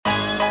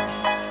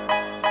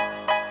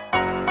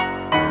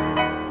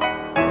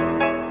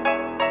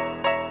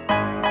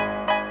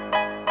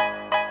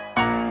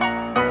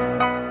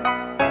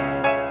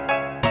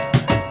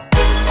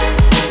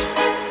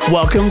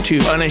Welcome to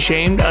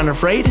Unashamed,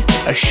 Unafraid,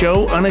 a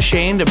show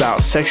unashamed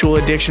about sexual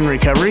addiction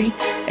recovery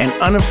and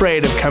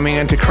unafraid of coming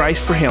unto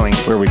Christ for healing.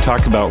 Where we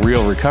talk about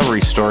real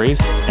recovery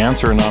stories,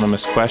 answer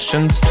anonymous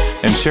questions,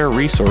 and share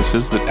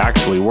resources that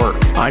actually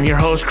work. I'm your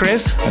host,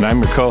 Chris. And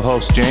I'm your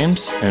co-host,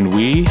 James, and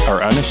we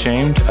are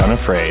Unashamed,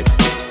 Unafraid.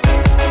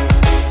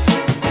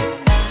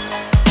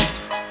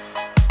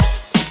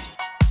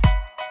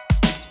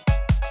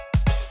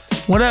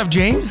 What up,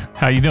 James?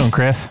 How you doing,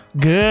 Chris?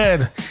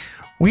 Good.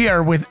 We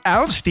are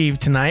without Steve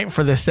tonight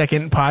for the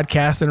second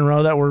podcast in a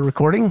row that we're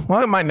recording.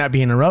 Well, it might not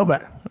be in a row,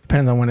 but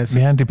depends on when it's...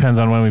 Yeah, it depends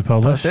on when we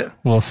publish it.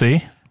 We'll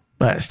see.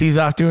 But Steve's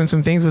off doing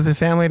some things with his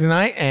family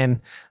tonight, and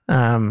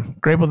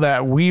grateful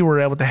that we were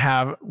able to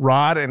have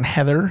Rod and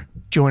Heather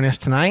join us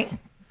tonight.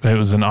 It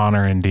was an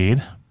honor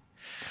indeed.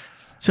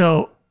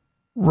 So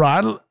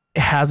Rod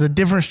has a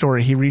different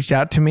story. He reached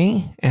out to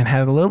me and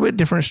had a little bit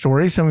different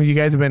story. Some of you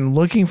guys have been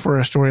looking for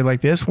a story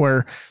like this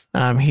where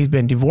he's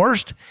been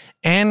divorced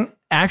and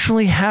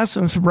actually has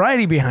some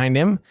sobriety behind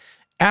him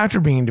after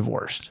being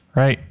divorced.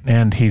 Right.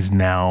 And he's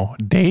now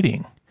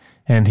dating.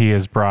 And he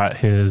has brought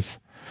his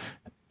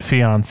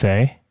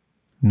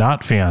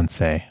not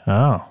fiance.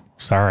 Oh,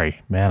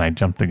 sorry. Man, I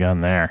jumped the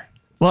gun there.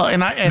 Well,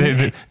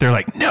 they're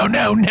like, no.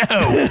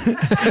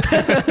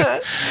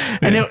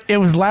 And it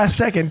was last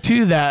second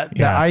too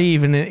that I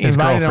even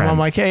invited him. I'm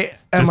like, hey,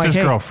 his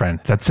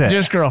girlfriend. That's it.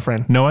 Just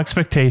girlfriend. No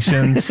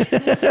expectations,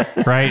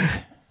 right?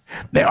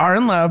 They are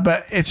in love,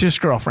 but it's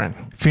just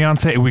girlfriend.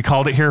 Fiance. We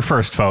called it here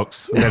first,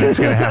 folks. That it's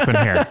going to happen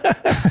here.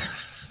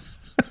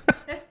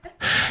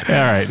 All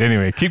right.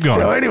 Anyway, keep going.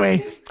 So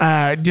anyway,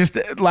 just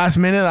last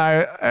minute,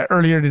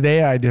 earlier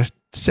today, I just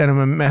sent him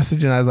a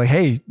message and I was like,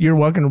 hey, you're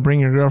welcome to bring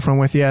your girlfriend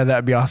with you.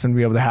 That'd be awesome to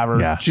be able to have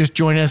her just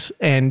join us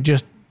and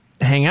just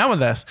hang out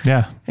with us.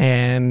 Yeah.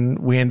 And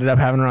we ended up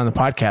having her on the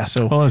podcast.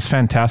 So, well, it's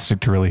fantastic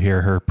to really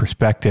hear her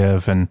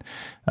perspective and,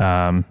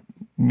 and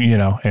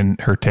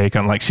her take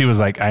on, like, she was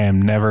like, I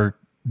am never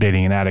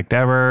dating an addict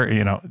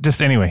ever,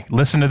 just anyway,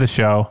 listen to the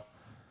show.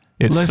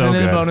 Listen to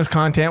the bonus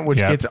content, which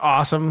gets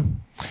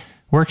awesome.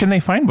 Where can they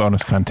find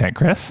bonus content,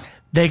 Chris?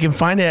 They can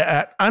find it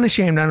at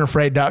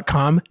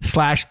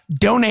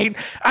unashamedunafraid.com/donate.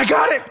 I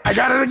got it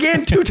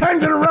again 2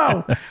 times in a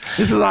row.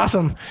 This is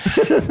awesome.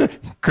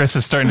 Chris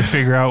is starting to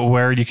figure out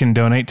where you can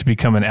donate to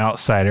become an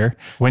outsider.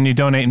 When you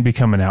donate and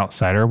become an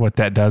outsider, what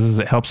that does is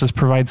it helps us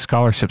provide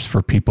scholarships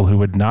for people who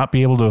would not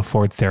be able to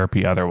afford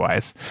therapy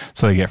otherwise.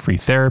 So they get free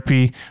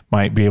therapy,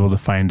 might be able to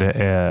find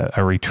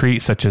a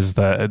retreat such as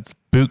the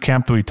boot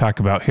camp that we talk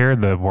about here,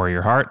 the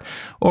Warrior Heart,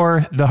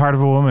 or the Heart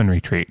of a Woman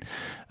retreat.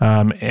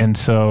 And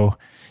so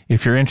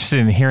if you're interested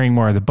in hearing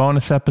more of the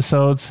bonus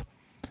episodes,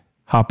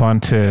 hop on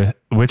to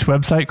which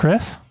website,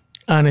 Chris?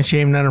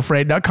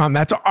 Unashamedunafraid.com.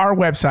 That's our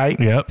website.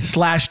 Yep.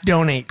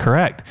 /donate.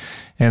 Correct.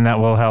 And that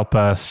will help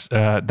us,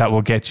 that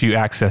will get you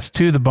access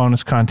to the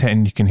bonus content,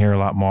 and you can hear a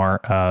lot more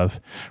of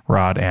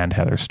Rod and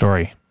Heather's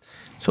story.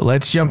 So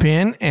let's jump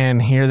in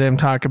and hear them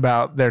talk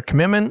about their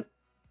commitment,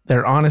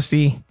 their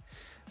honesty,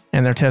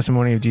 and their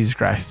testimony of Jesus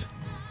Christ.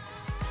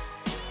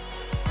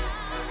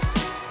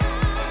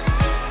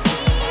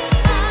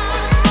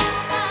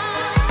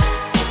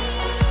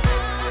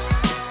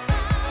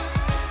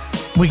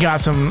 We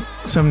got some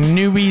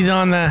newbies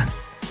on the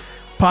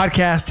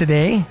podcast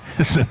today.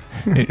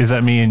 Is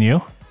that me and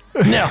you?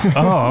 No.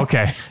 Oh,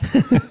 okay.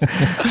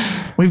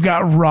 We've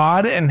got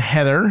Rod and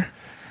Heather.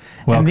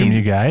 Welcome,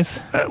 you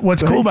guys.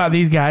 What's cool about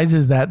these guys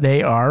is that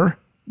they are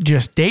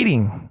just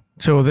dating.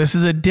 So this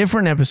is a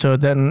different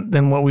episode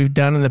than what we've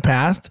done in the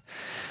past.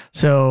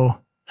 So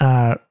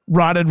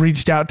Rod had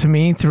reached out to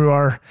me through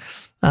our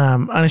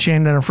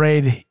Unashamed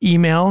Unafraid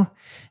email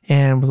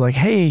and was like,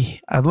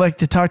 hey, I'd like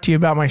to talk to you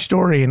about my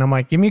story. And I'm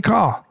like, give me a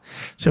call.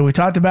 So we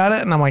talked about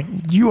it and I'm like,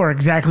 you are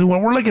exactly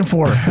what we're looking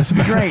for. This would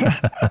be great.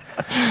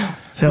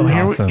 So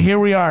awesome. Here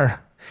we are.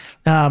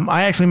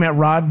 I actually met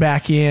Rod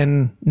back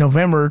in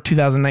November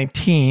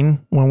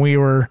 2019 when we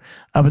were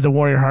up at the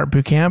Warrior Heart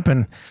Boot Camp,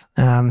 and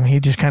he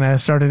just kind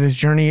of started his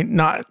journey.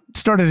 Not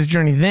started his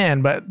journey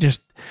then, but just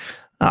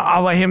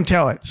I'll let him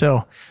tell it.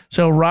 So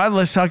Rod,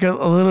 let's talk a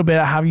little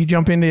bit. How you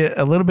jump into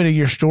a little bit of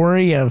your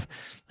story of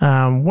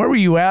where were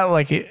you at,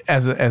 like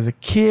as a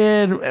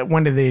kid?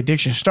 When did the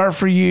addiction start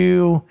for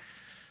you?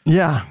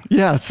 Yeah.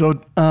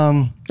 So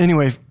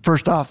anyway,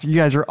 first off, you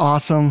guys are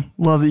awesome.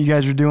 Love that you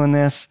guys are doing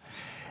this.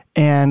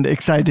 And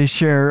excited to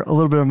share a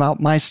little bit about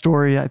my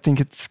story. I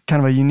think it's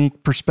kind of a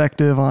unique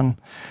perspective on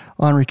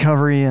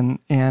recovery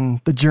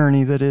and the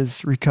journey that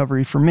is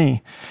recovery for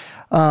me.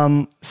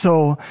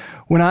 So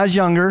when I was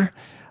younger,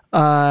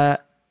 I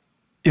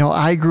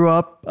grew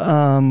up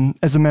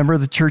as a member of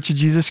the Church of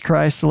Jesus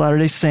Christ of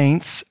Latter-day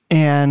Saints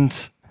and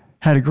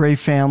had a great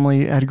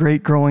family, had a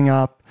great growing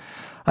up.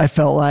 I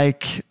felt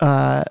like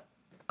I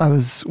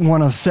was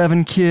one of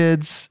 7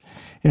 kids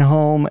in a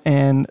home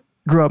and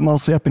grew up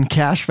mostly up in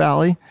Cache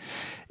Valley.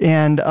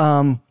 And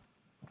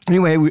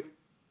anyway,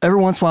 every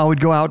once in a while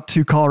we'd go out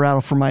to Colorado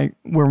for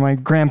where my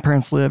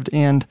grandparents lived.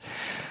 And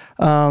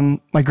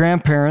my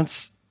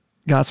grandparents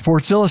got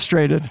Sports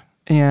Illustrated.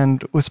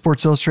 and with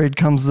Sports Illustrated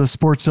comes the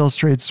Sports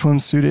Illustrated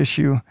swimsuit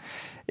issue.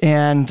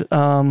 And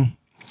I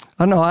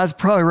don't know, I was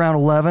probably around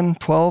 11,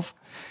 12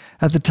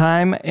 at the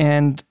time,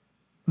 and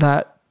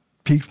that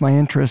piqued my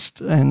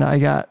interest. And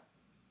I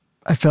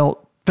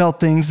felt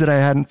things that I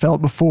hadn't felt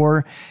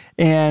before.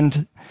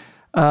 And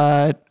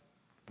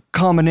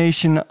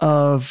combination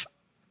of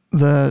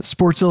the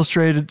Sports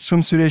Illustrated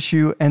swimsuit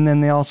issue, and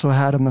then they also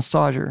had a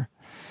massager.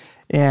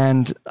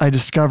 And I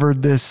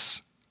discovered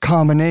this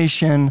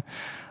combination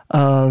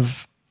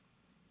of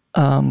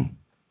the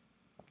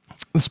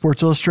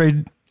Sports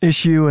Illustrated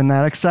issue and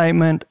that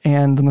excitement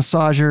and the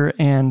massager,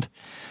 and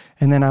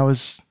then I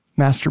was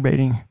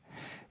masturbating,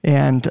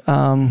 and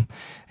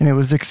it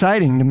was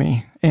exciting to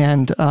me.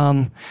 And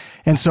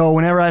so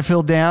whenever I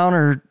feel down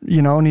or,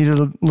 needed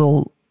a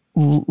little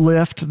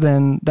lift,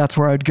 then that's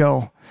where I'd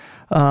go.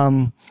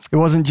 It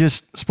wasn't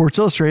just Sports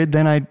Illustrated.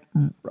 Then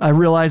I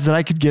realized that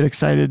I could get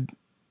excited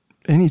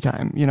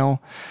anytime,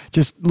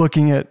 just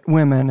looking at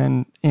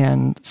women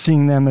and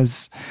seeing them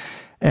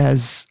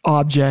as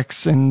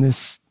objects and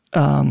this,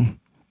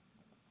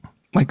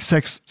 like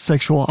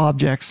sexual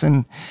objects.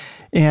 And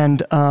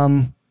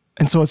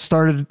so it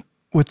started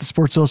with the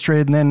Sports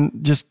Illustrated, and then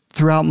just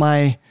throughout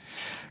my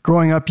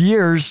growing up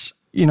years,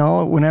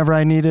 whenever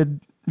I needed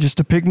just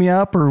to pick me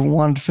up or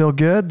wanted to feel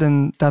good,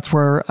 then that's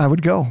where I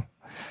would go.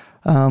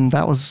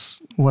 That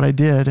was what I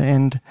did,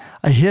 and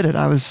I hid it.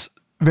 I was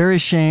very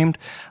ashamed.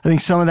 I think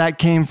some of that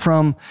came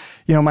from,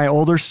 my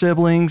older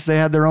siblings. They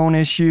had their own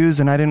issues,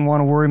 and I didn't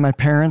want to worry my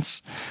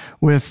parents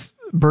with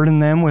burden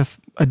them with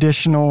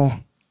additional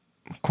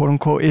quote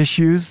unquote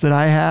issues that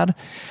I had.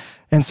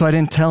 And so I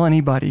didn't tell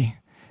anybody,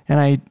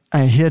 and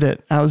I hid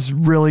it. I was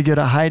really good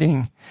at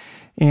hiding,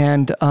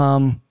 and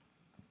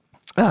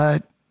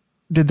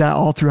did that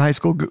all through high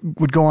school.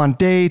 Would go on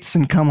dates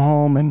and come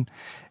home and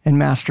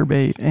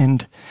masturbate,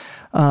 and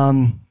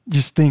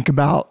just think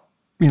about,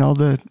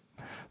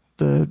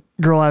 the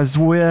girl I was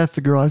with,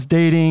 the girl I was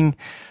dating,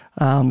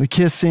 the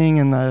kissing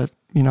and the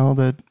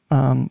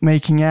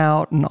making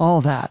out and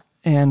all that.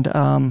 And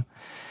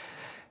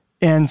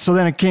so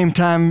then it came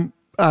time,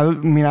 I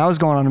was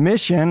going on a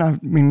mission.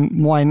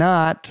 Why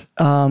not?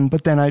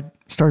 But then I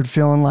started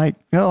feeling like,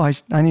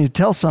 I need to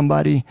tell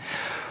somebody.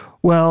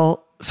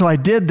 Well, so I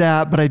did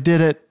that, but I did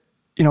it,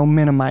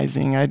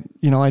 minimizing. I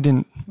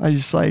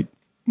just like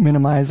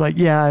minimize, like,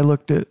 yeah, I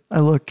look at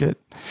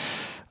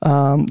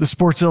the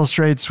Sports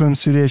Illustrated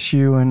swimsuit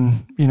issue,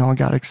 and, I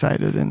got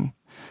excited,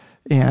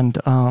 and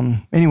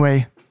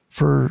anyway,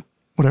 for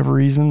whatever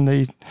reason,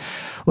 they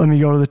let me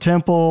go to the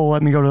temple,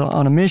 let me go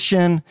on a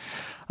mission.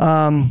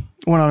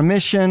 Went on a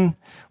mission.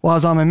 While I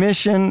was on my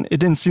mission, it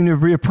didn't seem to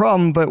be a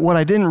problem, but what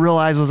I didn't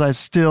realize was I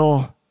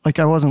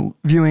wasn't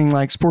viewing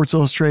like Sports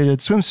Illustrated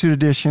swimsuit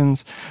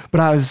editions, but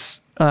I was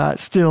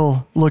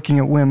still looking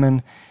at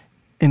women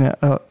in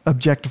a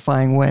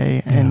objectifying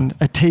way, and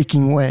a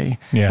taking way,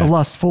 a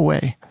lustful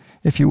way,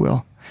 if you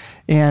will.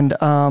 And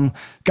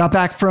got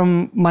back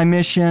from my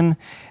mission,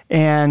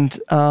 and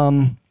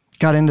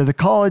got into the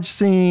college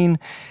scene,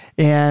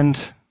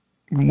 and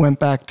went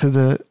back to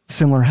the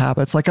similar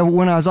habits. Like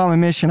when I was on my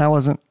mission, I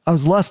was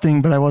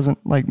lusting, but I wasn't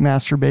like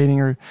masturbating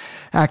or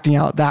acting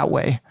out that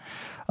way.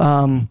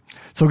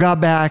 So got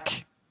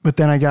back, but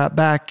then I got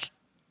back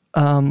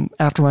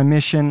after my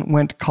mission,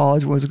 went to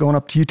college, was going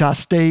up to Utah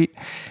State,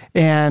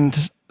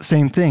 and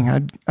same thing.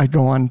 I'd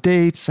go on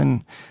dates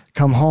and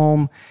come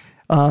home.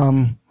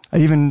 I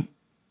even,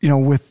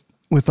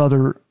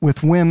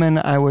 with women,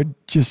 I would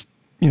just,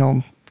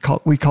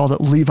 we called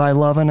it Levi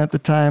lovin' at the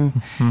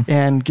time,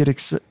 and get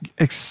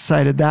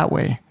excited that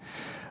way.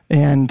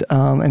 And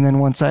then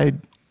once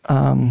I'd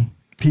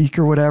peak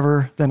or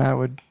whatever, then I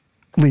would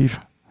leave.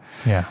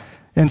 Yeah.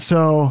 And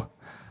so,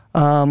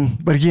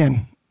 but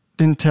again,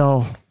 didn't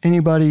tell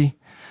anybody.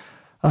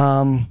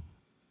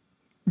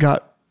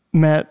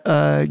 Met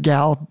a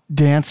gal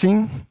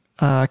dancing,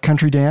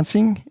 country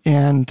dancing,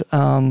 and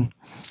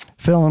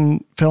fell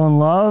in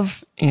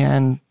love.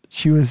 And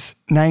she was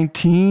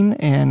 19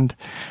 and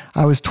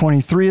I was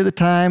 23 at the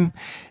time.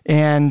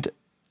 And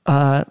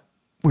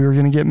we were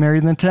going to get married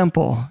in the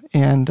temple.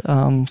 And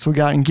so we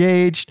got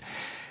engaged.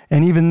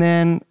 And even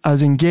then I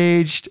was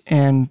engaged,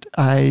 and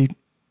I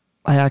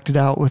acted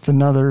out with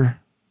another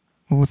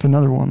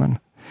woman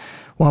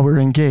while we were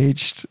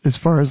engaged, as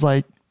far as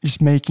like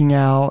just making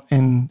out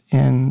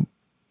and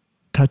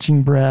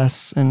touching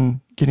breasts and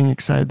getting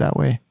excited that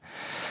way.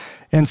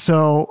 And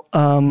so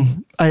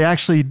I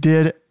actually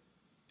did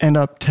end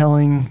up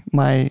telling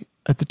my,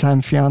 at the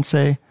time,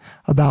 fiance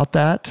about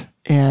that.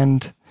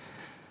 And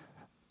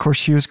of course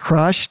she was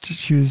crushed.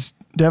 She was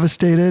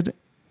devastated.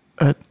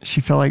 She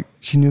felt like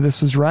she knew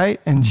this was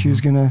right, and she was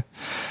going to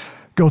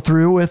go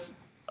through with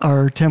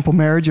our temple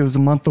marriage. It was a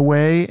month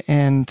away,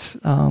 and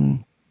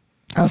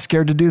I was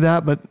scared to do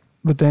that, but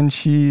then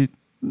she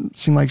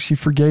seemed like she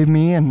forgave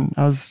me, and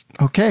I was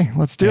okay,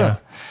 let's do it.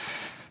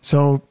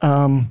 So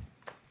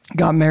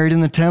got married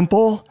in the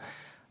temple.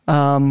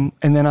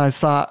 And then I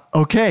thought,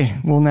 okay,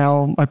 well,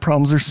 now my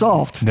problems are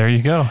solved. There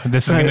you go.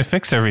 This is going to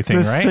fix everything,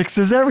 This right?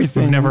 fixes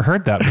everything. We've never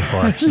heard that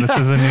before. This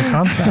is a new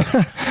concept.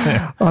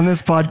 On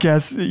this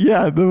podcast.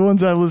 Yeah, the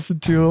ones I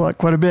listened to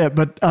quite a bit.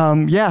 But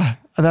yeah,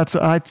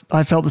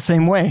 I felt the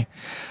same way.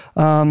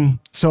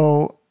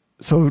 So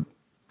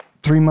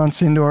 3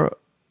 months into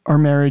our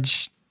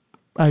marriage,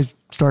 I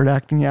started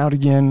acting out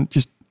again,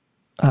 just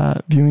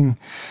viewing,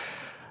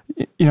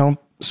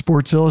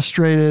 Sports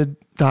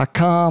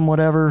Illustrated.com,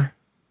 whatever,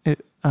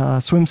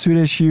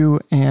 swimsuit issue,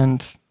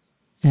 and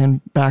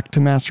back to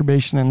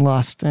masturbation and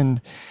lust,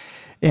 and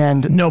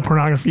No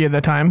pornography at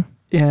that time.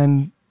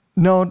 and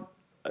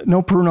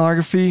no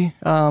pornography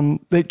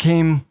that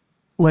came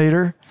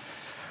later.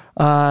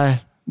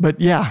 But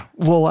yeah,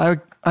 well,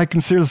 I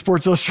consider the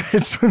Sports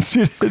Illustrated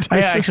swimsuit edition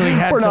I actually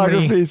had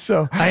pornography.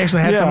 somebody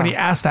somebody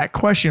ask that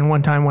question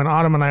one time when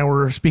Autumn and I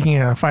were speaking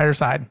at a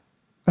fireside.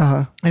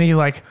 And he's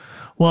like,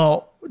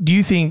 well, do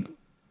you think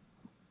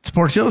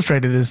Sports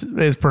Illustrated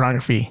is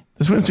pornography,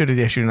 the swimsuit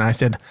edition? And I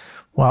said,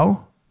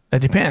 well,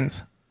 that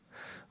depends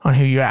on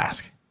who you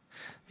ask.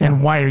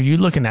 And why are you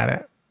looking at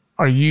it?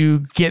 Are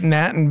you getting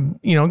that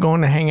and,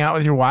 going to hang out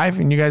with your wife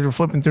and you guys were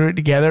flipping through it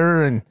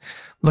together and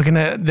looking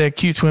at the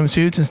cute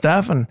swimsuits and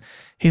stuff? And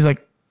he's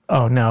like,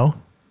 oh, no.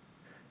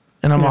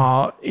 And I'm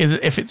all,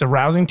 if it's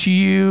arousing to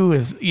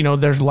you,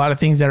 there's a lot of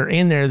things that are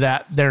in there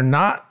that they're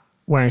not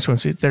wearing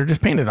swimsuits. They're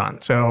just painted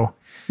on. So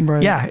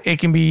Right. yeah, it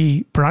can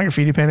be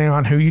pornography depending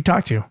on who you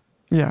talk to.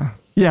 Yeah.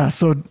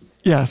 So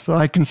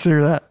I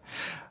consider that.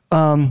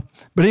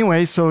 But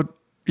anyway,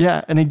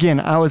 and again,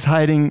 I was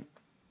hiding,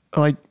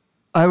 like,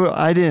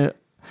 I did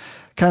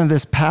kind of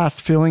this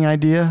past feeling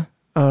idea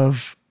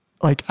of,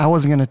 like, I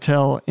wasn't going to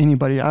tell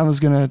anybody. I was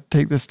going to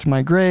take this to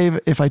my grave.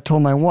 If I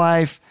told my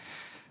wife,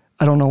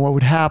 I don't know what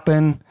would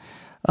happen.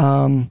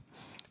 And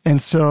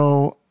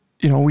so,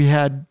 we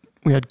had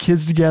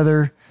kids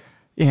together,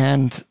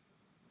 and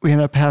we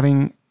ended up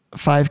having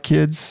 5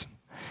 kids.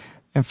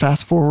 And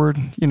fast forward,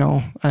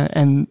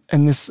 and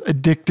this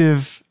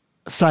addictive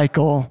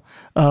cycle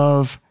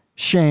of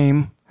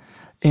shame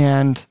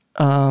and,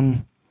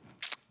 I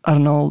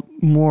don't know,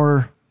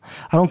 I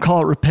don't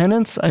call it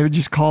repentance. I would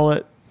just call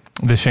it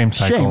The shame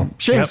cycle.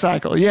 Shame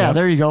cycle. Yeah, Yep.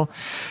 There you go.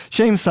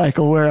 Shame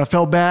cycle, where I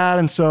felt bad.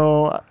 And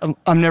so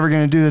I'm never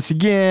going to do this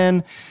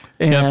again.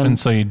 And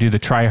so you do the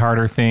try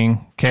harder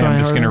thing. Okay, Try I'm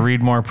just going to harder.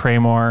 read more, pray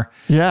more,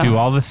 do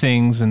all the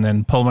things, and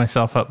then pull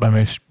myself up by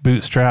my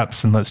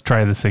bootstraps and let's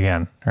try this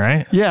again. All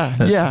right?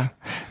 Yeah.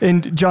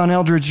 And John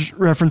Eldridge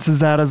references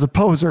that as a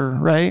poser,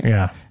 right?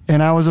 Yeah.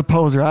 And I was a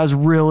poser. I was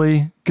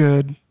really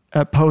good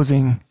at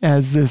posing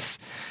as this,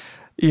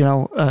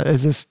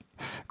 as this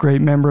great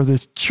member of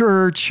this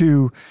church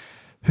who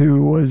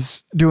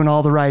was doing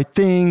all the right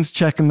things,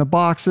 checking the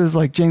boxes,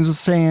 like James was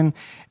saying.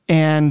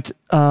 And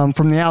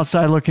from the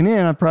outside looking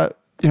in, I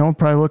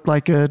probably looked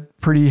like a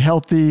pretty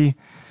healthy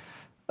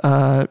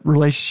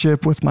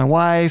relationship with my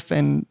wife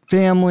and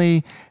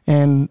family.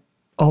 And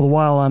all the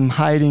while I'm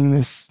hiding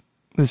this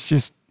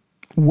just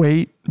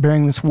weight,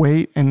 bearing this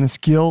weight and this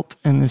guilt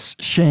and this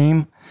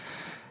shame,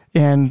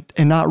 and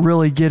not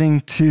really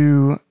getting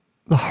to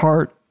the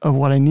heart of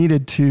what I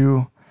needed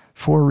to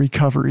for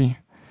recovery,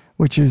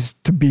 which is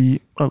to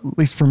be, at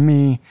least for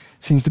me,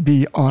 seems to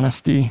be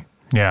honesty.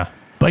 Yeah.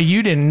 But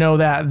you didn't know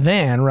that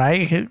then,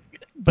 right?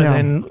 But Yeah.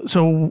 then,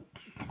 so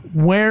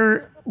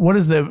what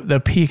is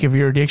the peak of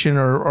your addiction,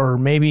 or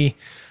maybe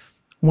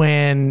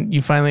when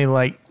you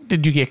finally,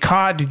 did you get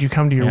caught? Did you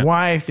come to your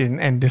wife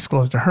and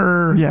disclose to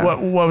her? Yeah.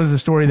 What was the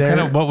story there?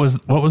 Kind of what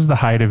was the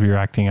height of your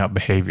acting out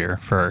behavior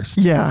first?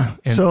 Yeah.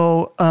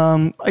 So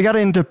I got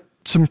into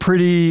some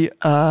pretty,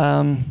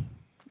 hard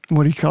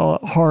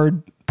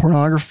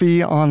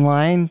pornography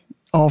online,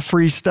 all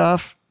free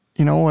stuff,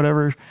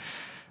 whatever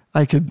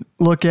I could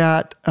look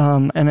at.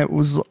 And it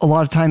was a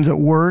lot of times at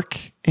work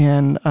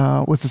and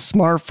with a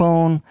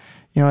smartphone,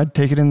 I'd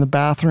take it in the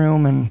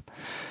bathroom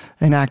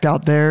and act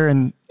out there.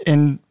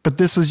 But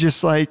this was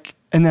just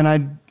and then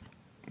I'd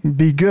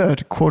be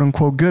good, quote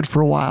unquote, good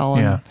for a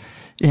while.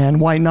 And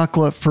white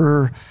knuckle it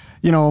for,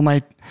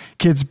 my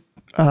kid's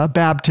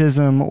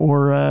baptism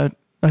or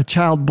a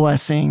child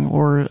blessing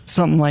or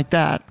something like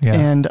that. Yeah.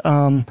 And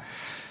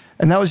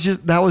that was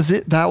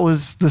it. That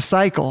was the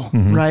cycle,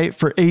 right?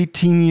 For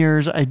 18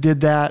 years, I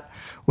did that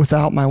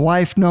without my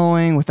wife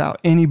knowing, without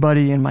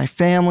anybody in my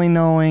family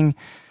knowing.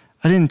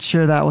 I didn't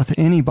share that with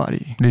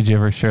anybody. Did you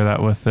ever share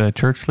that with a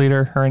church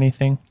leader or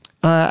anything?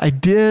 I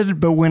did,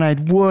 but when I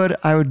would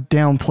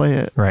downplay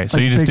it. Right. So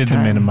you just did the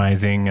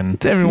minimizing and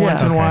It's every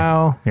once in a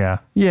while. Yeah.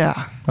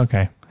 Yeah.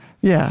 Okay.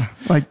 Yeah.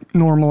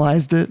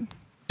 Normalized it.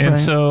 And right?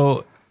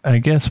 so I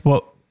guess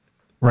so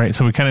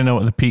we kind of know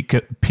what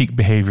the peak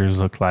behaviors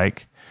look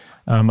like.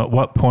 At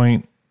what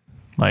point,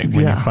 when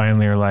you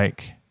finally are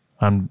like,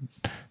 I'm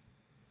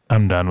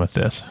done with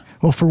this?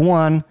 Well, for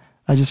one,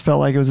 I just felt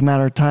like it was a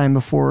matter of time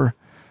before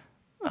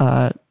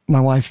my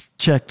wife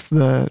checked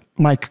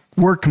my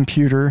work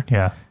computer.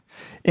 Yeah.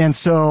 And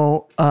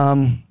so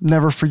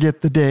never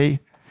forget the day,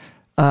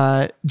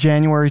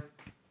 January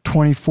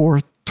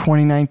 24th,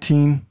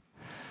 2019.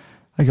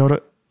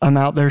 I'm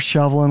out there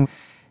shoveling,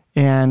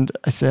 and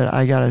I said,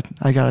 I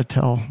gotta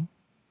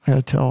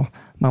tell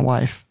my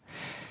wife.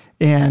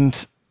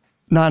 And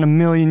not in a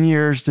million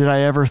years did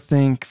I ever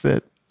think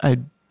that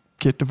I'd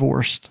get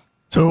divorced.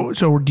 So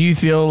do you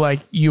feel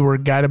like you were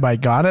guided by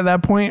God at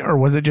that point, or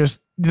was it just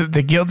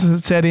the guilt that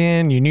set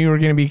in? You knew you were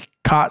going to be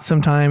caught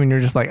sometime, and you're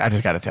just like, I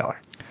just got to tell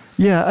her.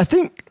 Yeah, I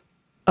think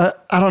I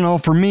don't know.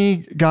 For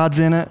me, God's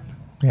in it.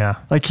 Yeah.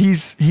 Like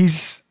he's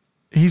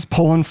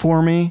pulling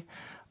for me.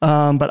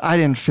 But I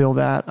didn't feel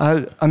that.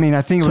 I mean,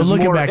 I think it was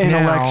more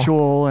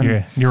intellectual.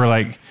 And you were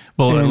like,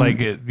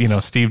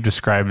 Steve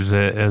describes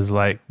it as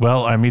like,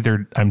 well,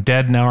 I'm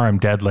dead now or I'm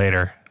dead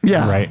later.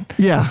 Yeah. Right.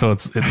 Yeah. So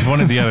it's one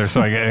or the other.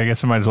 So I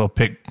guess I might as well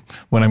pick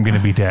when I'm going to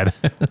be dead.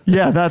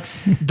 Yeah.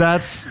 That's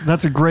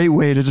a great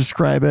way to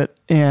describe it.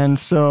 And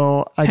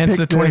so hence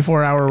the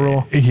 24-hour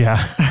rule.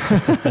 Yeah.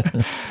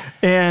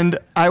 And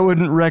I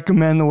wouldn't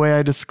recommend the way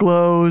I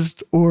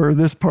disclosed or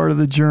this part of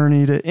the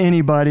journey to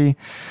anybody.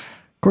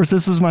 Of course,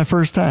 this was my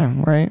first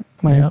time, right?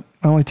 My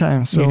only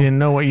time. So you didn't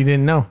know what you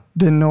didn't know.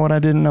 Didn't know what I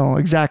didn't know.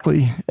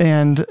 Exactly.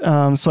 And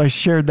so I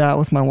shared that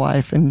with my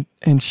wife, and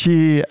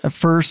she at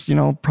first,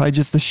 probably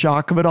just the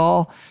shock of it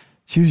all,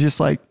 she was just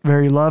like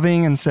very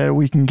loving and said,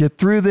 we can get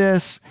through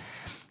this.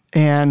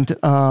 And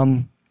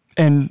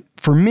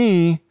for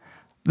me,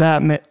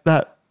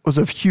 that was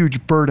a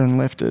huge burden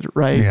lifted,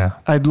 right? Yeah.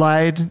 I'd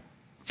lied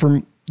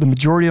for the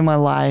majority of my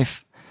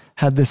life,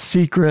 had this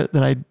secret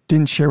that I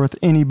didn't share with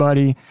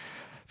anybody,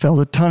 felt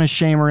a ton of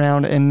shame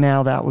around, and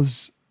now that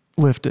was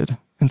lifted.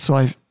 And so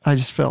I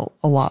just felt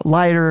a lot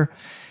lighter,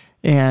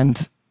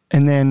 and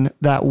then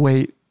that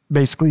weight,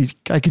 basically,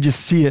 I could just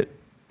see it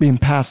being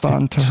passed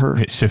on to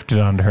her. It shifted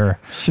onto her.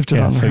 So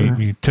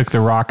you took the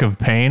rock of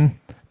pain,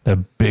 the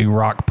big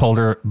rock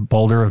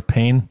boulder of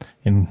pain,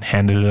 and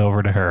handed it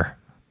over to her.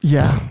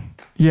 Yeah.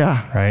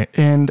 Yeah. Right.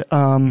 And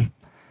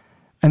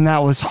that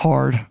was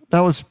hard. That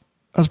was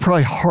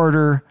probably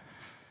harder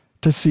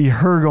to see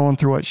her going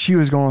through what she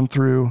was going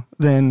through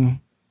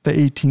than the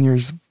 18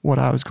 years of what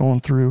I was going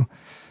through.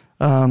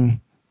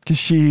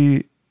 Cause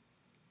it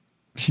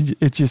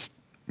just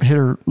hit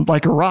her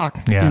like a rock,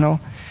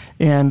 and,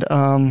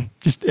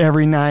 just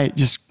every night,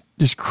 just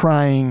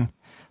crying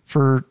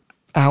for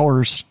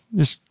hours,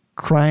 just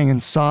crying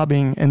and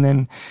sobbing, and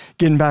then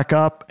getting back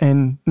up.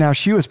 And now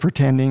she was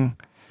pretending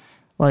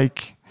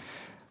like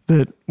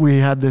that we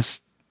had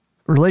this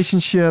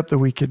relationship, that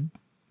we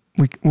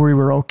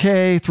were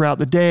okay throughout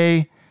the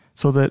day,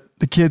 so that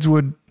the kids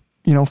would,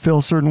 feel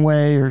a certain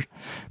way or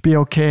be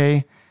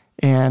okay.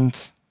 And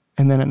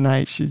then at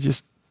night she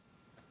just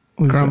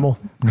crumble.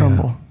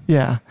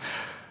 Yeah.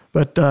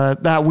 But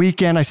that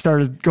weekend I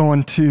started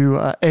going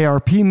to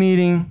ARP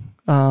meeting,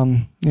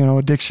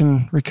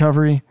 addiction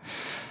recovery,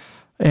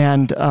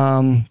 and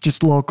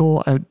just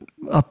local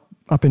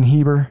up in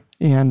Heber.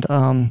 And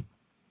I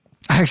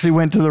actually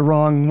went to the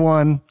wrong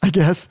one, I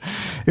guess.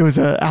 It was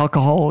an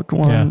alcoholic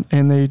one,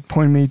 and they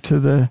pointed me to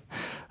the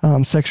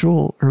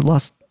sexual or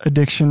lust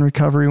addiction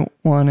recovery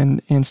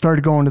one, and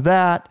started going to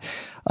that.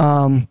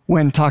 Went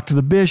and talked to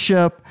the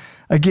bishop.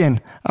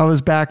 Again, I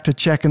was back to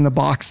checking the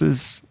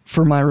boxes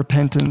for my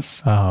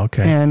repentance. Oh,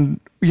 okay. And,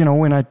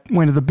 when I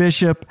went to the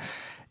bishop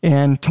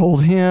and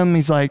told him,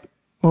 he's like,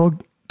 well,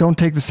 don't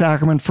take the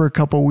sacrament for a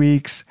couple of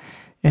weeks.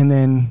 And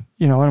then,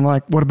 and I'm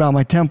like, what about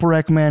my temple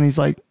recommend? He's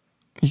like,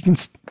 you can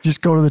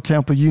just go to the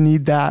temple. You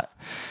need that,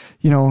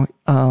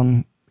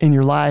 in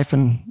your life.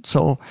 And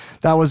so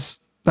that was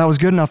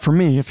good enough for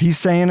me. If he's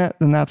saying it,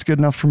 then that's good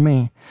enough for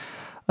me.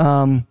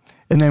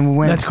 And then we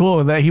went. That's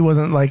cool that he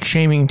wasn't like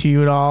shaming to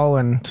you at all.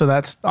 And so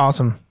that's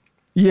awesome.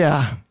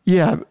 Yeah.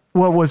 Yeah.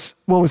 What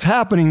was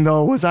happening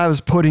though, was I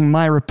was putting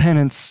my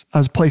repentance, I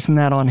was placing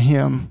that on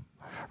him,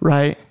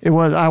 right?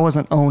 I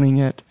wasn't owning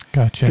it.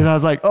 Gotcha. Because I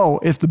was like, oh,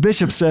 if the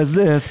bishop says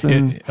this,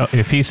 then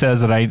if he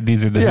says that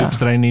these are the hoops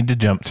that I need to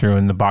jump through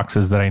and the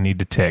boxes that I need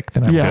to tick,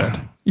 then I'm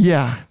good.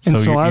 Yeah. And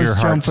so I was your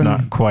heart's jumping,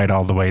 not quite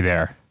all the way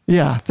there.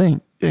 Yeah.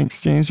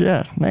 Thanks, James.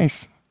 Yeah.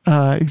 Nice.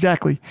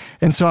 Exactly.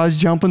 And so I was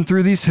jumping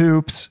through these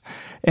hoops,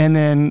 and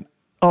then,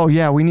 oh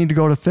yeah, we need to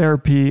go to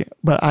therapy,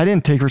 but I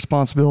didn't take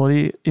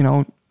responsibility.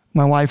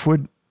 My wife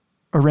would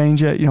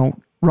arrange it,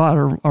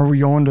 Rod, are we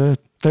going to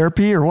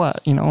therapy or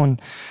what?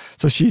 And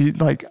so she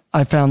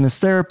I found this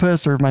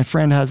therapist, or my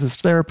friend has this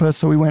therapist.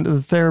 So we went to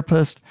the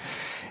therapist,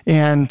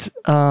 and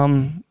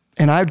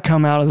I'd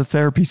come out of the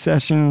therapy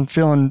session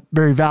feeling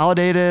very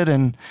validated,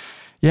 and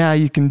yeah,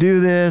 you can do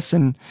this,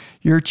 and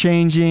you're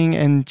changing.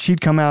 And she'd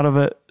come out of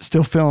it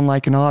still feeling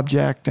like an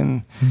object,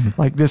 and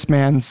like, this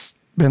man's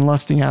been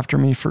lusting after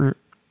me for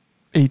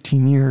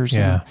 18 years.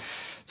 Yeah. And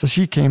so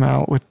she came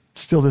out with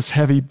still this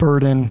heavy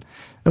burden,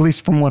 at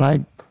least from what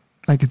I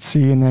could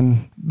see, and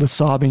then the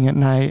sobbing at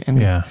night.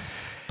 And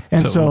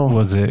and so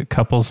was it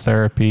couples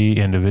therapy,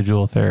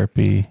 individual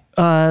therapy?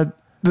 A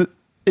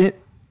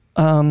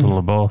little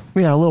of both.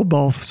 Yeah, a little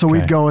both. So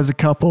we'd go as a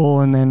couple,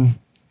 and then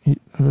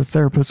the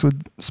therapist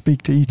would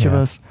speak to each of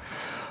us.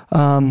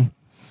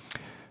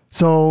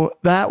 So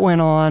that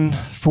went on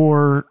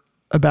for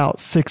about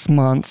 6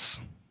 months.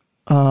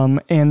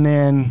 And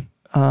then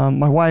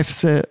my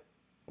wife at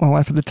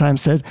the time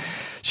said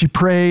she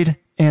prayed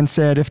and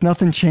said, if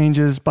nothing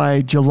changes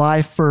by July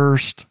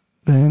 1st,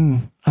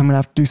 then I'm going to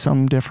have to do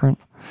something different.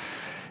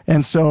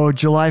 And so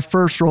July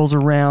 1st rolls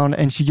around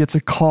and she gets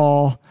a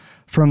call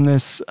from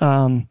this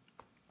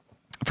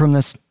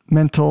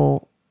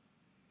mental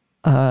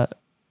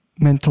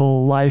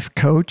life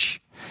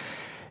coach.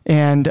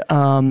 And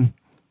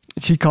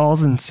she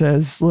calls and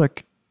says,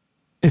 look,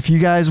 if you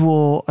guys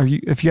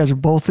are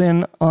both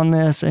in on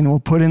this and will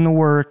put in the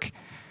work,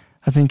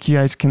 I think you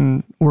guys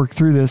can work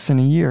through this in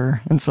a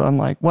year. And so I'm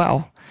like,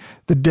 wow,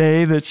 the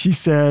day that she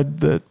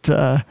said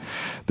that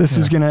this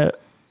is going to,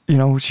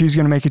 she's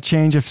going to make a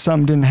change if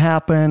something didn't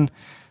happen,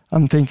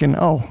 I'm thinking,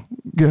 oh,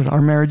 good.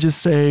 Our marriage is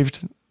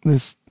saved.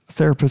 This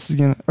therapist is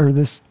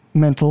this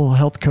mental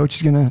health coach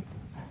is going to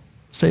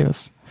save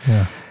us.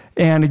 Yeah.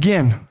 And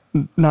again,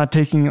 not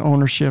taking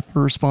ownership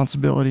or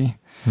responsibility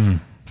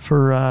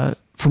for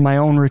my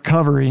own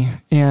recovery.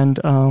 And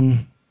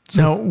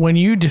so when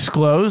you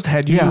disclosed,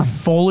 had you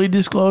fully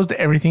disclosed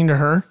everything to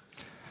her?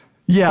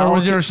 Yeah. Or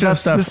was there some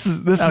stuff? This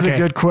is a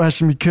good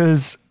question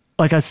because,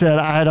 like I said,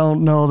 I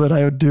don't know that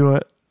I would do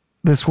it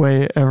this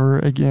way ever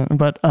again.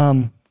 But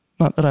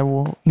not that I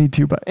will need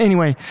to. But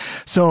anyway,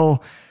 so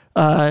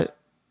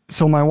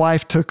my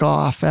wife took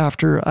off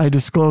after I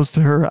disclosed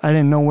to her. I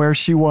didn't know where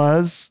she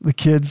was. The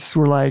kids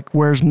were like,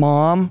 "Where's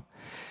mom?"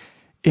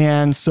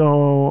 And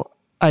so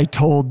I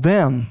told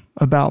them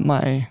about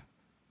my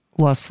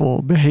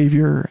lustful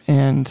behavior.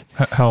 And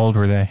how old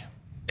were they?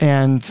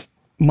 And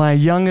my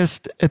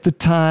youngest at the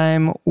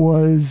time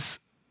was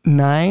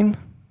 9,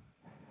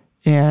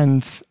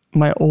 and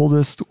my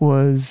oldest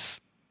was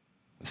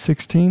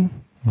 16.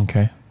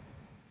 Okay.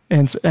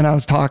 And I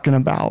was talking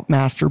about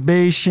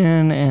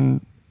masturbation,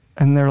 and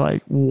they're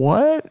like,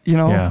 "What?"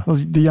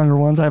 Those, the younger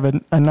ones. I have a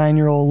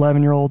 9-year-old,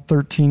 11-year-old,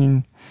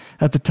 13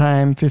 at the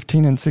time,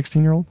 15 and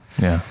 16-year-old.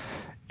 Yeah.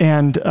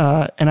 And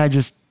I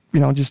just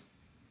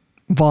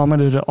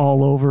vomited it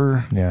all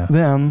over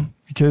them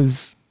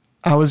because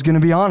I was going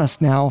to be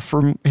honest now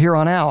from here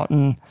on out.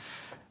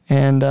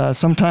 And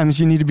sometimes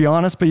you need to be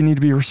honest, but you need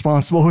to be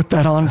responsible with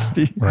that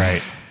honesty.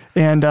 Right.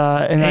 And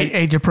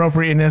age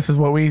appropriateness is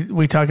what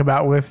we talk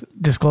about with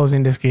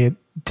disclosing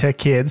to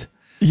kids.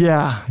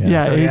 Yeah.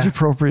 So, age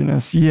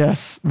appropriateness.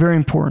 Yes. Very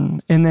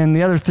important. And then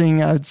the other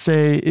thing I would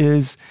say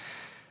is,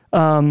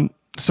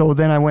 so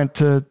then I went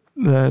to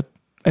the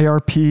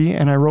ARP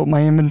and I wrote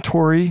my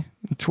inventory,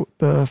 the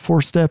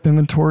 4-step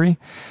inventory,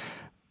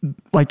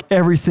 like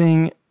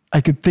everything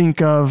I could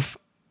think of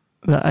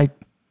that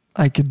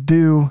I could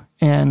do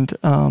and,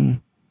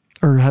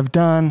 or have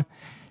done,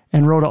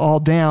 and wrote it all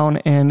down.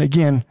 And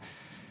again,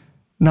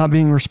 not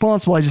being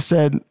responsible, I just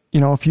said,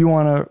 if you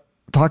want to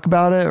talk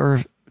about it, or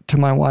to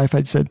my wife,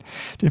 I said,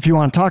 if you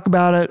want to talk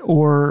about it,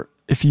 or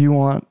if you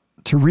want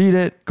to read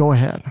it, go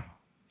ahead,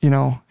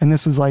 and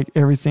this was like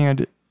everything I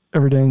did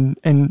ever done.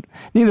 And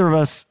neither of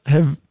us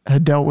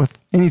had dealt with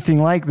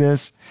anything like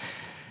this.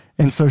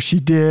 And so she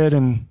did.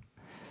 And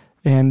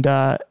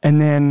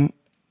then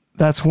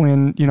that's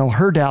when,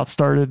 her doubt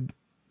started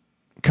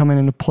coming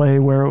into play,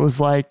 where it was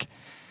like,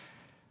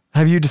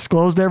 have you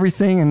disclosed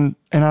everything? And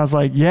I was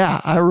like,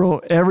 yeah, I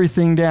wrote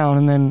everything down.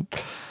 And then,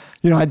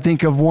 I'd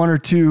think of one or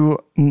two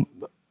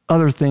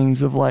other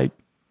things of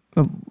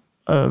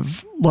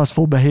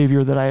lustful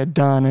behavior that I had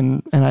done.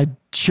 And I'd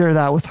share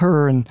that with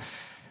her. And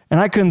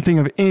I couldn't think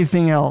of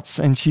anything else.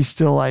 And she's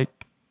still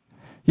like,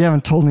 you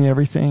haven't told me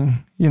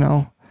everything,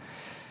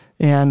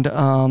 And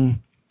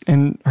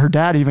her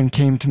dad even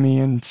came to me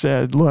and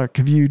said, look,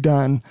 have you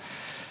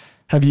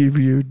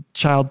viewed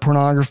child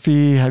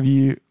pornography?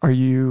 Are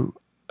you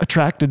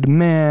attracted to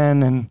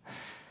men? And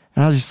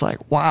I was just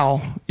like,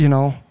 wow,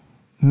 no,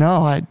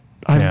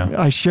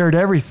 I shared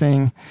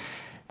everything.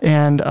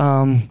 And,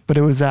 but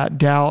it was that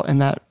doubt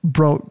and that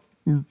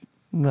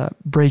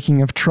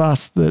breaking of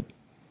trust that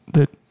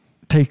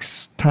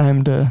takes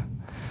time to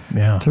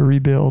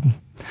rebuild.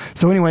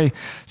 So anyway,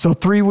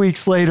 3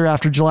 weeks later,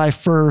 after July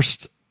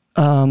 1st,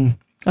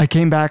 I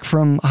came back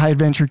from High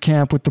Adventure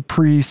Camp with the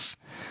priests.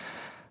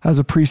 I was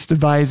a priest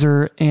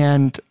advisor,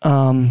 and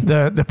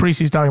the priests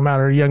he's talking about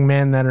are young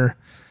men that are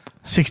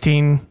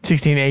 16,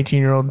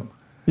 18-year-old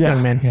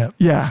young men. Yeah.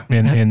 Yeah.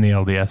 In the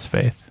LDS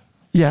faith.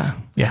 Yeah.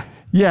 Yeah.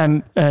 Yeah.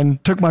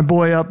 And took my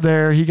boy up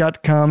there. He got to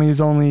come. He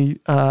was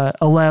only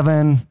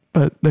 11,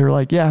 but they were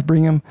like, yeah,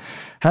 bring him.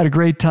 Had a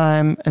great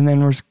time, and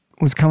then was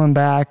coming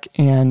back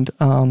and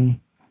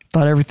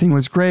thought everything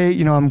was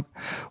great.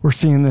 We're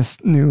seeing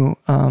this new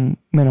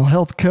mental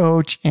health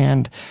coach,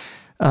 and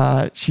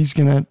she's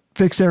going to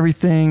fix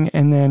everything.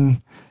 And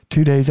then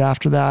 2 days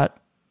after that,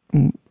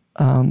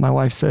 my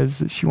wife says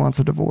that she wants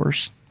a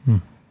divorce,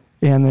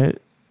 and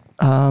that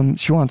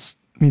she wants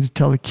me to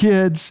tell the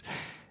kids,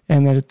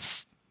 and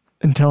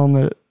tell them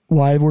that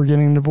why we're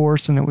getting a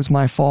divorce, and it was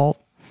my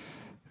fault,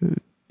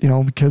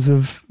 because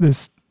of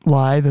this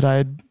lie that I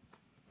had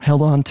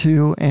held on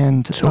to.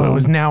 And so it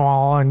was now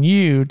all on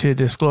you to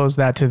disclose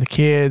that to the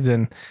kids,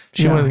 and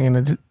she wasn't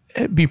going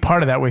to be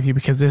part of that with you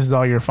because this is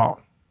all your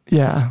fault.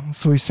 Yeah.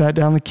 So we sat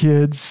down the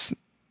kids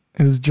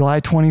It was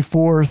July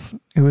 24th.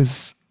 It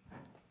was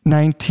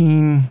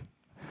 19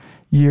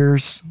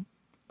 years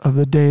of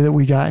the day that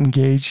we got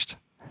engaged,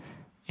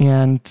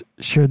 and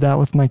shared that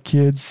with my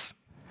kids.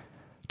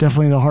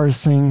 Definitely the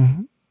hardest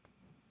thing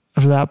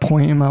up to that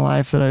point in my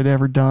life that I'd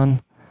ever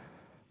done.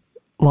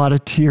 A lot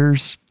of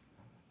tears.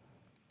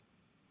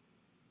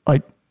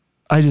 Like,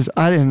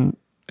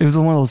 it was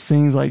one of those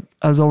things, like,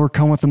 I was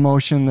overcome with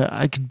emotion that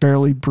I could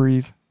barely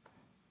breathe.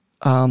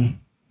 And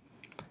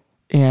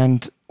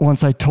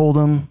once I told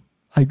him,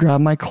 I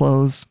grabbed my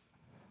clothes,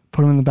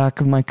 put them in the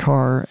back of my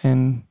car,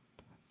 and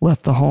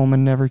left the home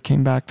and never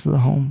came back to the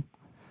home.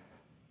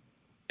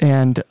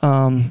 And it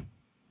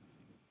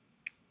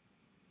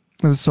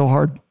was so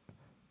hard.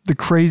 The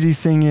crazy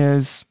thing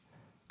is,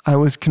 I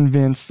was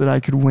convinced that I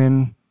could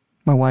win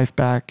my wife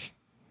back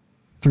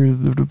through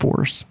the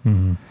divorce.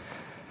 Mm-hmm.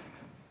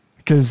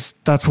 Because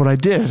that's what I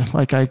did.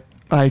 Like, I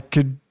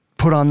could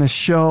put on this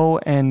show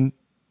and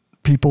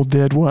people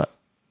did what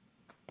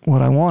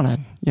I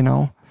wanted, you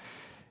know?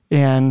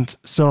 And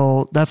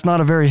so that's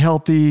not a very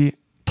healthy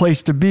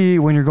place to be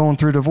when you're going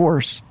through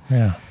divorce.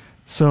 Yeah.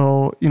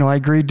 So, you know, I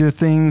agreed to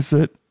things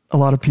that a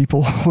lot of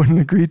people wouldn't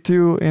agree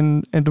to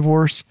in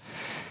divorce.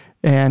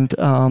 And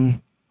all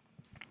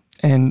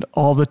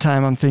the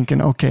time I'm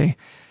thinking, okay,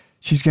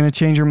 she's going to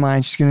change her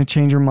mind. She's going to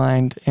change her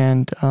mind.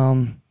 And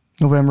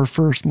November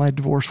 1st, my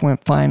divorce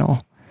went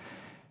final.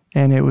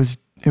 And it was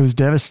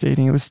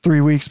devastating. It was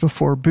 3 weeks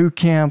before boot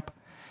camp.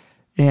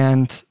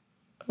 And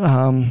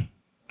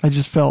I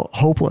just felt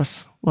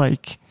hopeless.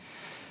 Like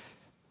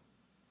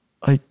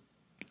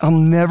I'll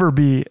never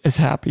be as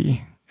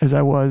happy as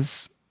I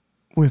was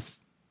with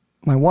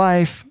my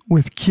wife,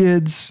 with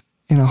kids,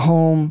 in a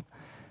home.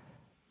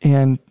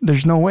 And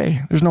there's no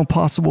way. There's no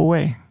possible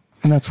way.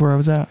 And that's where I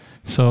was at.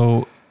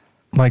 So,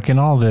 like, in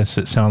all this,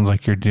 it sounds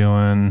like you're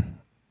doing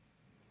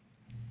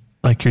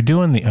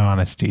the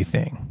honesty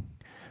thing,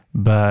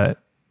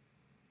 but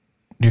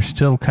you're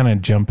still kind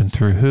of jumping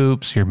through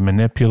hoops. You're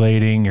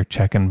manipulating, you're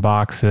checking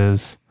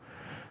boxes.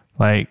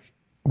 Like,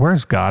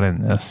 where's God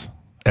in this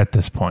at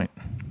this point?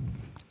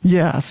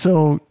 Yeah.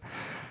 So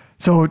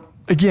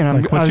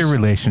again, what's your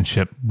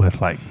relationship with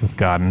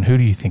God, and who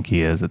do you think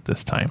he is at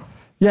this time?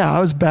 Yeah,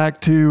 I was back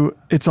to,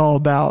 it's all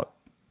about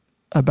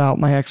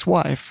my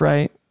ex-wife,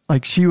 right?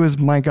 Like, she was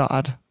my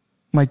God.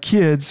 My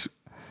kids,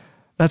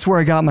 that's where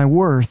I got my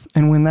worth.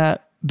 And when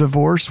that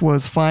divorce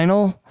was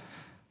final,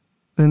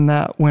 then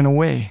that went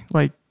away.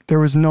 Like, there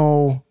was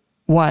no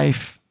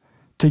wife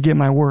to get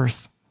my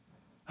worth.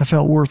 I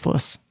felt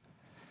worthless.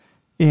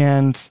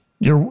 And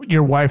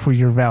your wife was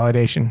your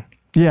validation.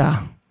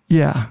 Yeah.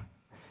 You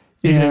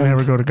didn't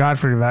ever go to God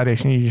for your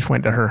validation. You just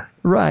went to her.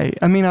 Right.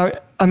 I mean, I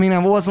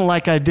wasn't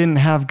like I didn't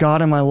have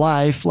God in my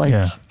life. Like,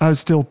 I was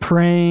still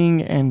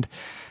praying and.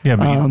 Yeah,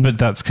 but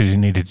that's because you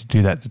needed to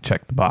do that to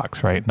check the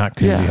box, right? Not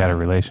because you had a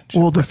relationship.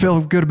 Well, to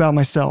feel good about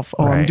myself.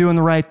 Oh, right. I'm doing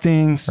the right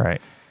things.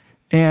 Right.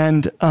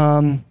 And,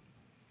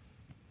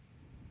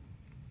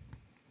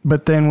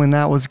 but then when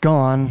that was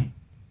gone,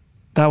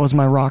 that was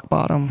my rock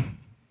bottom.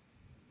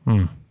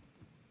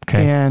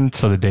 Okay. And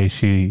so the day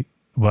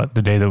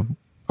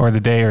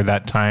or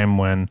that time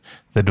when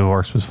the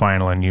divorce was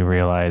final and you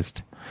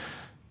realized,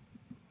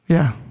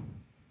 I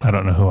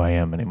don't know who I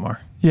am anymore.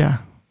 Yeah.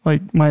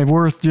 Like, my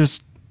worth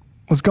just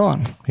was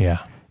gone.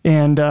 Yeah.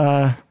 And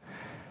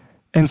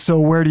so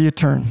where do you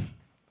turn?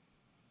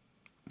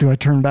 Do I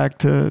turn back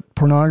to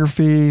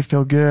pornography,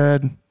 feel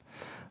good?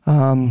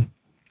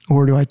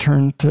 Or do I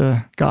turn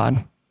to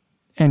God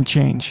and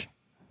change?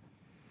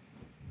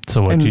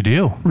 So what'd you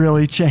do?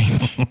 Really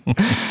change.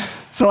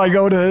 So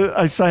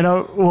I sign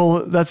up.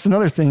 Well, that's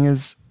another thing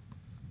is,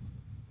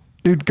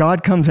 dude,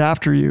 God comes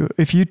after you.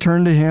 If you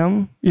turn to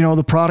him, you know,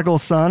 the prodigal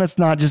son, it's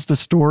not just a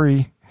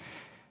story.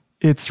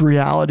 It's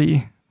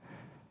reality.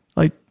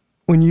 Like,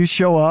 when you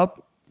show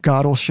up,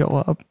 God will show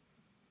up.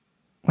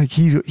 Like,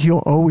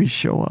 he'll always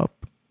show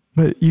up,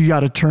 but you got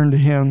to turn to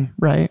him,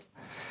 right?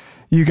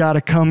 You got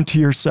to come to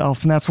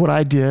yourself. And that's what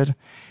I did.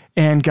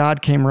 And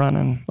God came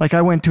running. Like,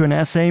 I went to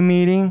an SA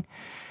meeting,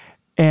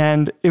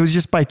 and it was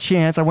just by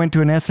chance. I went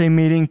to an SA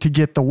meeting to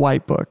get the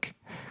white book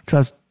because I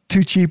was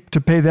too cheap to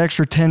pay the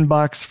extra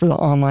 $10 for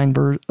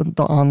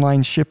the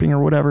online shipping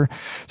or whatever.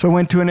 So I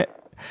went to an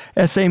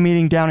SA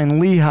meeting down in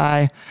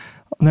Lehigh.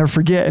 I'll never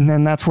forget. And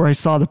then that's where I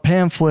saw the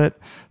pamphlet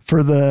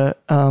for the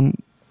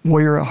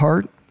Warrior at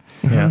Heart.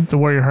 Yeah, the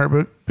Warrior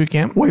Heart Boot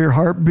Camp. Warrior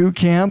Heart Boot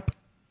Camp.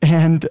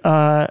 And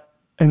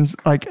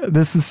like,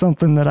 this is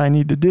something that I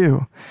need to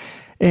do.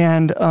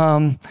 And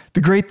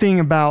the great thing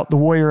about the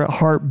Warrior at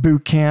Heart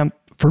Boot Camp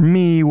for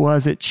me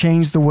was it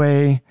changed the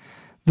way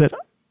that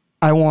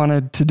I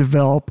wanted to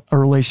develop a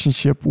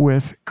relationship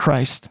with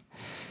Christ.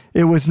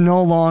 It was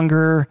no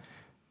longer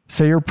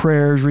say your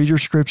prayers, read your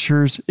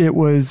scriptures. It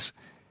was,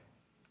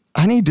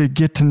 I need to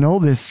get to know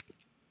this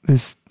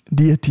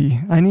deity.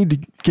 I need to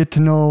get to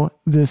know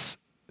this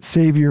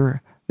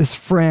Savior, this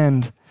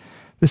friend,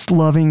 this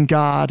loving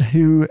God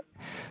who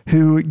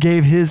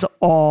gave his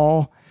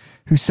all,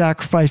 who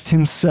sacrificed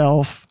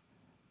himself,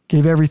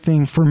 gave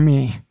everything for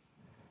me.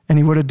 and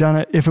he would have done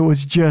it if it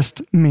was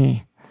just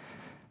me.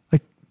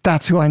 Like,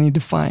 that's who I need to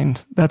find.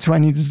 That's who I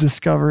need to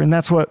discover. And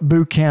that's what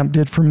boot camp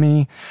did for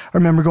me. I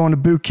remember going to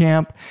boot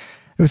camp.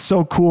 It was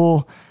so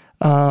cool.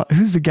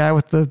 Who's the guy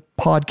with the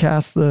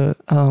podcast?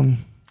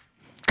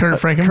 Kirk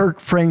Frankham. Kirk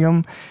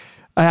Frankham.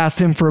 I asked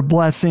him for a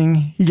blessing.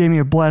 He gave me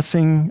a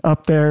blessing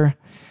up there.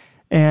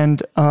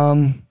 And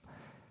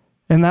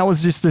that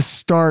was just the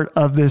start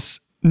of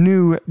this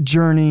new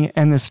journey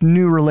and this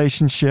new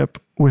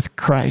relationship with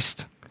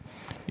Christ.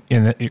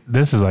 And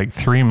this is like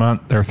 3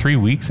 months or 3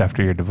 weeks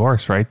after your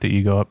divorce, right? That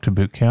you go up to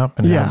boot camp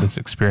and have this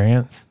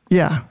experience.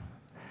 Yeah.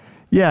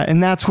 Yeah.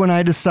 And that's when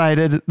I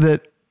decided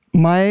that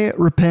my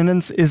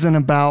repentance isn't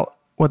about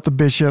what the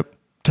bishop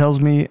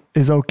tells me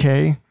is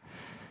okay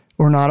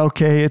or not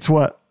okay. It's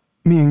what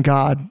me and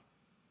God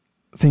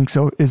think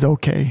is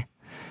okay.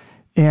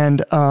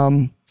 And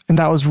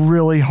that was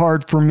really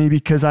hard for me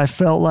because I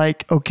felt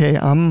like, okay,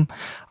 I'm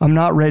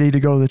not ready to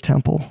go to the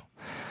temple.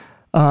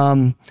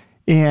 And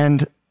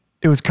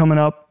it was coming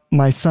up.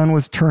 My son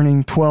was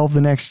turning 12 the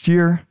next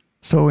year.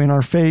 So in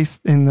our faith,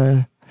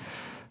 the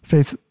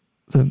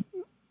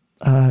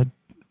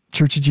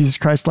Church of Jesus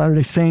Christ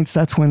Latter-day Saints,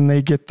 that's when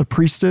they get the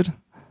priesthood,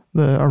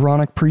 the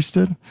Aaronic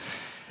priesthood.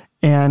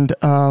 And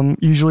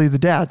usually the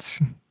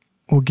dads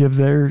will give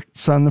their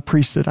son the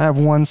priesthood. I have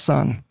one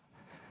son.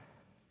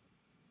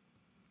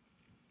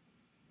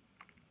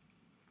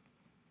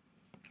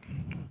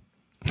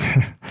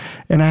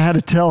 And I had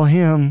to tell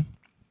him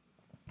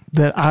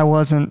that I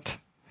wasn't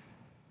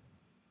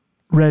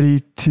ready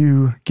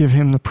to give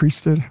him the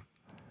priesthood.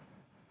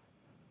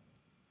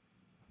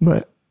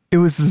 But it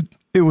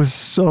was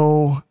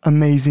so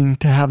amazing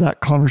to have that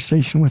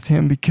conversation with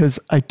him, because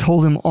I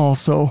told him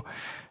also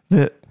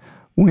that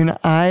when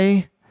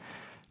I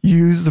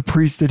use the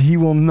priesthood, he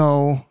will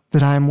know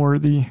that I'm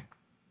worthy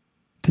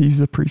to use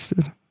the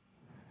priesthood.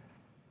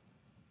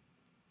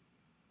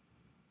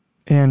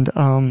 And,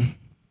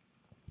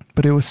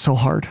 but it was so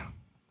hard.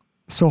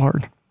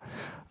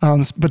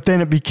 But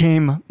then it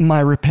became my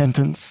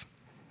repentance.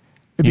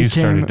 You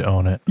started to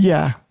own it.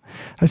 Yeah.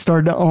 I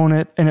started to own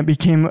it, and it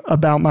became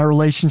about my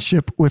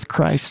relationship with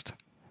Christ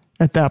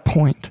at that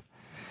point.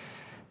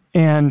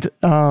 And,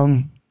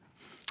 oh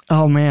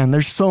man,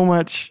 there's so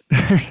much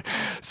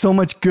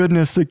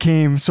goodness that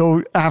came.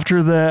 So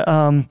after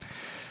the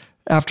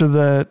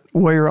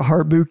Warrior at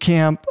Heart boot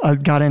camp, I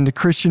got into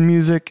Christian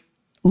music,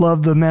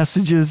 loved the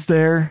messages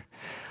there.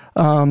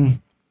 I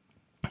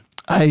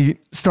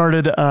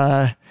started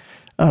a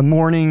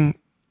morning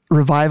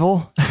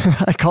revival,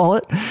 I call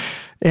it.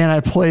 And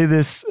I play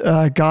this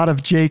God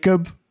of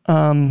Jacob.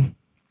 What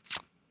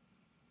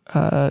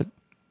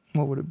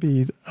would it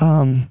be?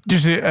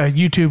 Just a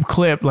YouTube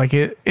clip. Like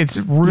it's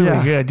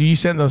really good. You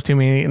sent those to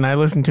me, and I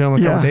listened to them a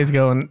couple days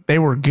ago, and they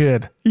were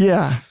good.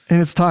 Yeah,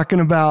 and it's talking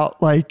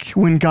about like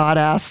when God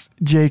asked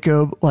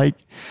Jacob, like,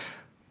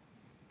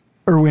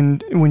 or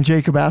when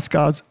Jacob asked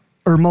God,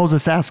 or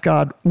Moses asked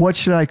God, "What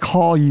should I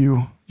call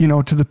you?"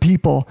 To the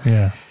people.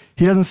 Yeah,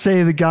 he doesn't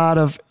say the God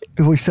of.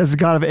 He says the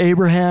God of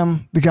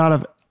Abraham, the God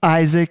of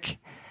Isaac,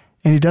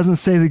 and he doesn't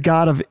say the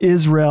God of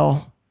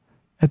Israel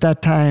at that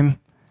time,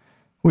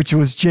 which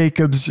was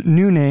Jacob's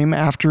new name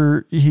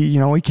after he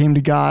came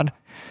to God.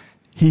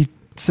 He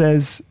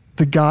says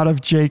the God of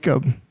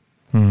Jacob,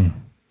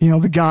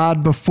 the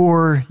God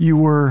before you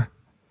were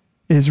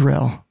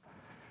Israel,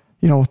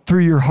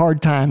 through your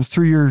hard times,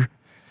 through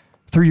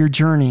your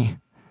journey.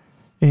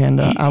 And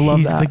I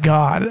love that. He's the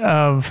God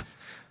of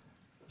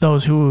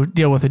those who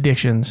deal with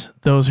addictions,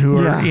 those who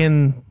are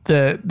in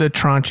the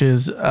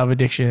tranches of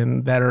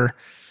addiction that are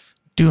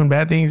doing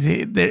bad things.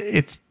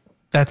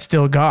 That's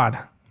still God.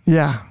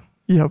 Yeah.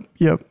 Yep.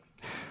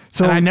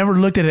 So and I never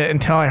looked at it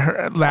until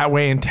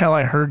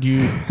I heard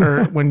you,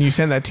 or when you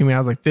sent that to me, I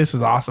was like, this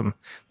is awesome.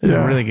 This is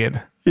really good.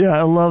 Yeah.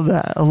 I love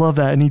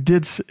that. And he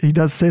does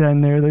say that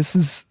in there.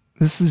 This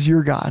is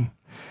your God.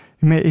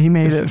 He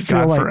made it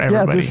feel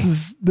like,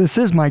 this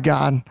is my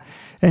God,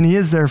 and he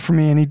is there for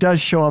me, and he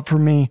does show up for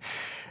me.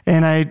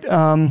 And I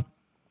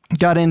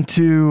got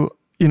into,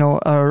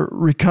 a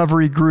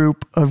recovery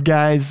group of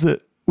guys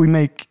that we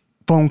make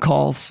phone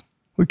calls.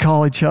 We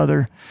call each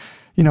other.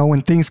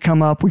 When things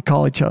come up, we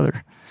call each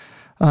other.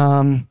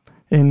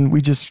 And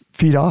we just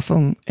feed off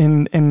them.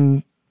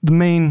 And the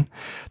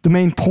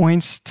main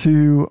points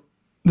to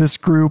this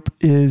group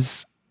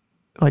is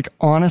like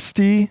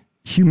honesty,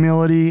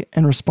 humility,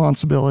 and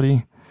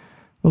responsibility.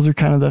 Those are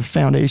kind of the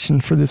foundation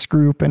for this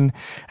group. And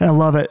I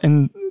love it.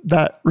 And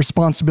that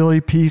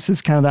responsibility piece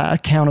is kind of that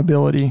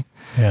accountability.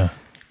 Yeah.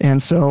 And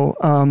so,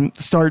 I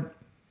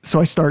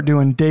start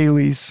doing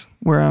dailies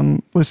where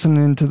I'm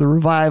listening to the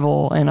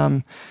revival,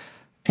 and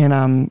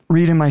I'm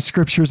reading my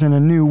scriptures in a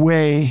new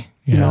way,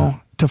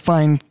 to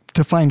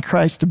find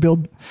Christ, to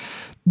build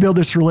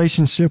this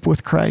relationship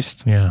with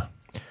Christ. Yeah.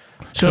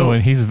 So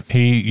when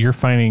you're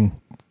finding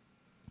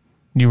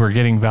you were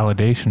getting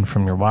validation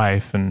from your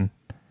wife and,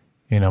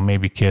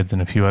 maybe kids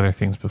and a few other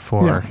things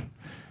before. Yeah.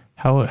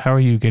 How are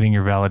you getting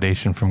your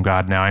validation from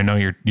God now? I know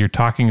you're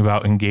talking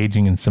about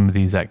engaging in some of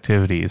these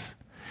activities.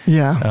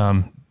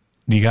 Yeah.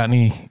 Do you got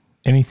any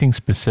anything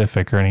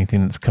specific or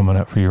anything that's coming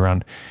up for you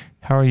around,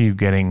 how are you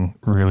getting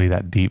really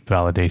that deep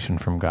validation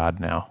from God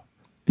now?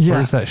 Yeah.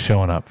 Where's that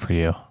showing up for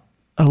you?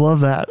 I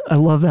love that.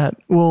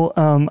 Well,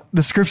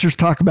 the scriptures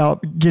talk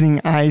about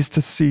getting eyes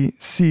to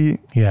see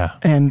Yeah.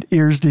 and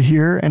ears to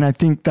hear. And I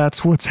think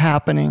that's what's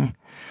happening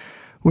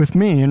with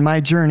me in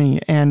my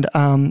journey. And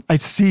I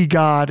see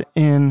God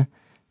in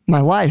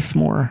my life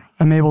more.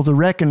 I'm able to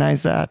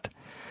recognize that.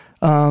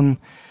 One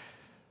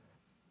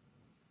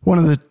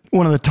of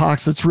the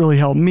talks that's really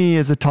helped me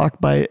is a talk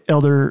by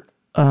Elder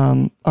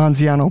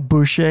Anziano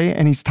Boucher,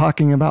 and he's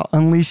talking about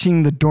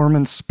unleashing the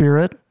dormant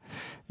spirit.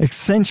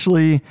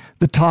 Essentially,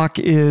 the talk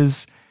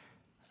is,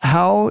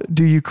 how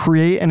do you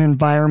create an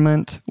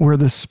environment where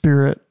the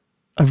Spirit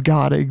of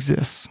God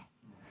exists?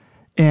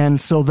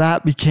 And so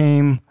that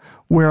became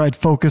where I'd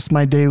focus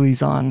my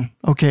dailies on.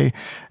 Okay,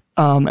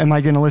 am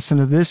I going to listen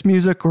to this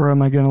music or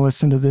am I going to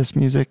listen to this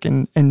music?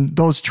 And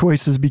those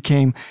choices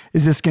became,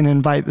 is this going to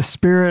invite the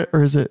Spirit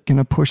or is it going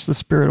to push the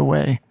Spirit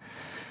away?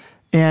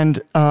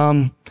 And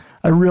I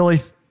really,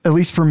 at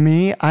least for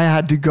me, I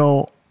had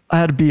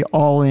to be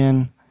all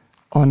in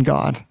on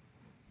God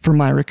for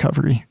my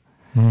recovery.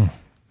 I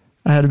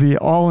had to be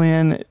all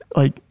in,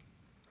 like,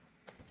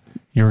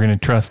 You were going to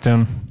trust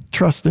him?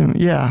 trust him.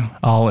 Yeah.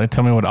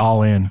 Tell me what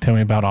all in. Tell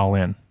me about all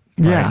in.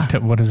 Yeah.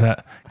 Right? What is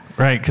that?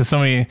 Right. Because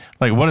somebody,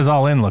 like, what does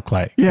all in look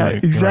like? Yeah,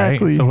 Like,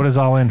 exactly. Right? So what is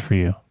all in for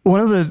you? One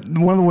of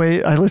the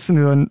way I listened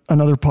to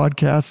another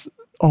podcast,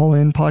 All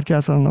In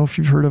podcast. I don't know if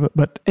you've heard of it,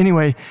 but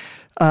anyway,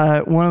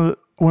 one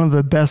of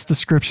the best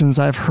descriptions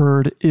I've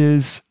heard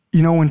is,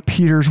 when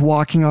Peter's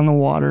walking on the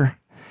water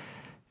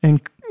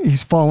and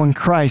he's following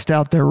Christ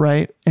out there,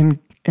 right? And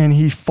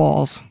he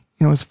falls,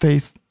 his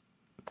faith,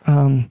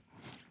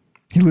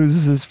 he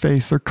loses his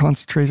faith or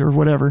concentrates or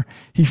whatever.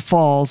 He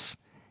falls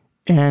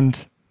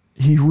and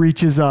he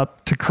reaches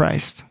up to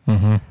Christ.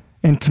 Mm-hmm.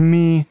 And to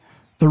me,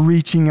 the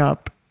reaching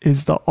up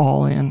is the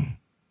all in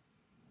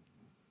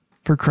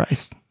for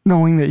Christ,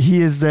 knowing that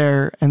he is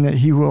there and that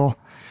he will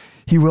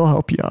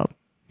help you up.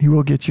 He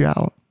will get you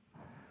out.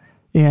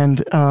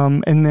 And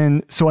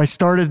then, so I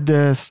started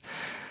this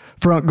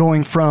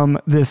going from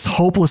this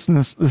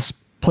hopelessness, this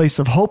place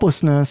of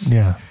hopelessness,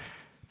 Yeah.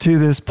 to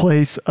this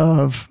place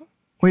of,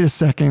 wait a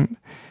second,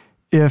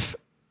 if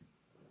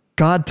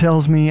God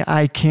tells me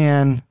I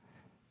can,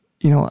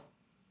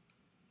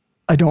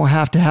 I don't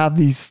have to have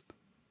these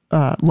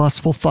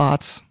lustful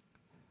thoughts,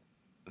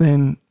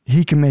 then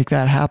he can make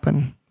that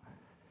happen.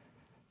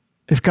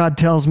 If God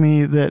tells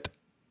me that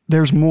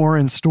there's more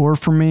in store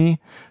for me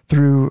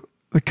through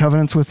the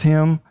covenants with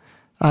him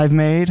I've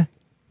made,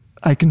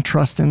 I can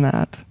trust in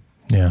that.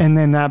 Yeah. And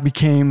then that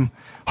became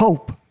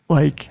hope.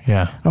 Like,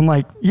 Yeah. I'm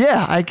like,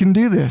 yeah, I can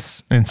do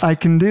this. I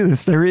can do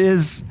this. There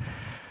is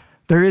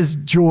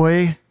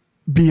joy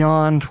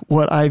beyond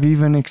what I've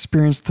even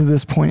experienced to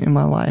this point in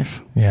my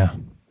life. Yeah.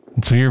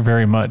 And so you're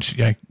very much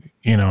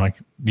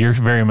you're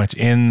very much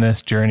in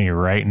this journey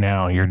right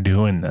now. You're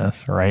doing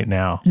this right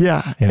now.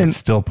 Yeah. And it's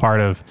still part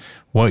of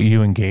what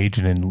you engage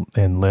in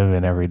and live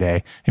in every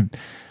day. And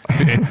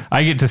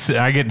I get to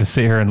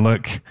sit here and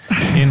look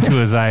into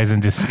his eyes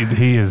and just,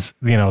 he is,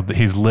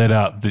 he's lit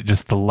up,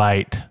 just the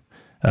light,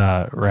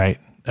 right.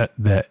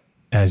 That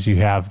as you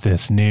have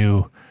this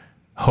new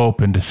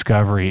hope and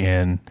discovery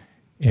in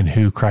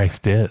who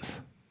Christ is.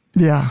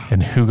 Yeah.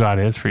 And who God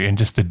is for you, and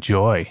just the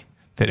joy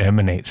that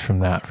emanates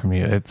from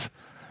you. It's,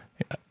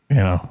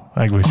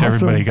 I wish Awesome.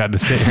 everybody got to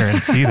sit here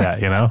and see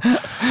that,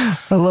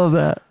 I love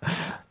that.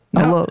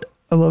 I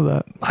love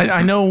that.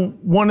 I know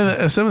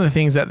some of the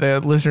things that the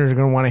listeners are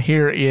going to want to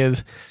hear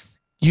is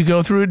you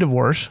go through a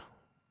divorce,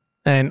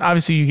 and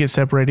obviously you get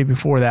separated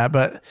before that.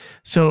 But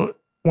so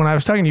when I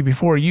was talking to you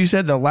before, you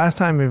said the last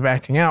time of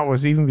acting out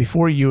was even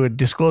before you had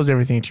disclosed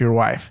everything to your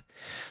wife.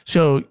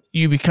 So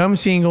you become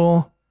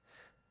single.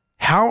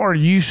 How are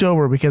you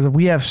sober? Because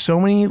we have so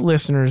many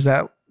listeners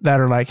that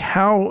are like,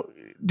 how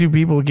do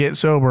people get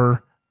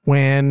sober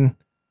when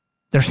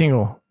they're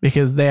single?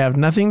 Because they have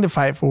nothing to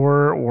fight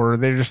for, or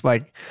they're just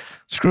like,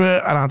 screw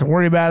it, I don't have to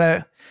worry about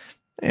it,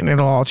 and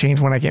it'll all change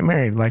when I get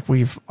married, like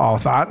we've all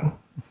thought,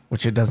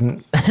 which it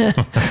doesn't.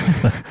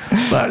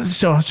 But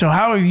so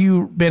how have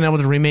you been able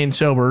to remain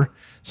sober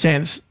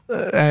since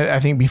I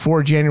think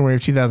before January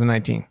of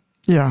 2019?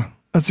 Yeah,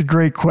 that's a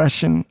great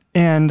question.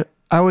 And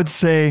I would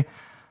say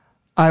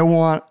I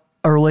want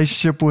a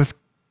relationship with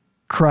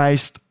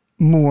Christ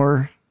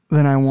more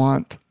than I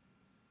want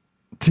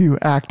to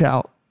act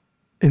out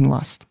in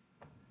lust.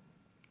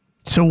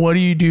 So what do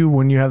you do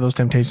when you have those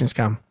temptations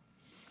come?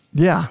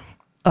 Yeah.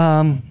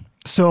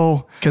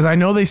 So, because I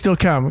know they still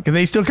come, because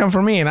they still come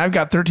for me, and I've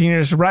got 13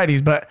 years of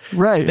sobriety, but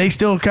right. They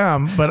still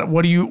come. But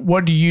what do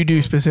you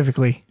do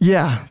specifically?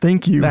 Yeah.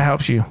 Thank you. That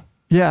helps you.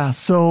 Yeah.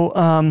 So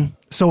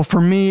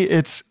for me,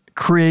 it's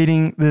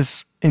creating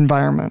this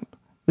environment,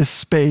 this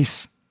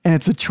space, and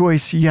it's a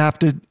choice you have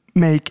to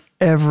make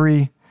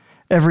every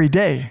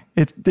day.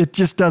 It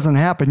just doesn't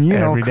happen.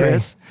 Every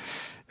Chris,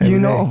 day.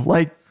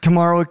 Like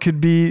tomorrow it could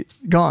be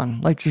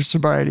gone. Like your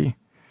sobriety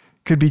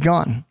could be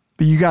gone,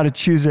 but you got to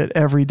choose it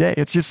every day.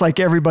 It's just like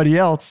everybody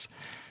else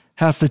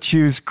has to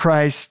choose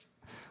Christ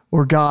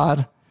or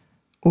God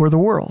or the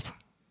world.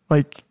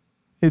 Like,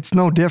 it's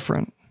no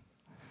different.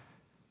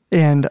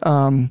 And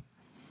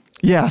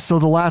so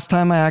the last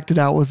time I acted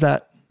out was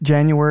that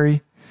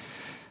January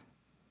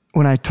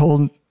when I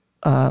told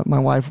my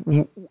wife,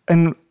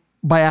 and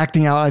by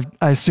acting out,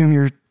 I assume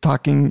you're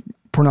talking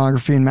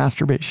pornography and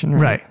masturbation,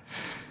 right? Right.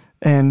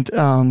 And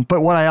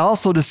but what I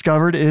also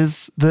discovered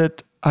is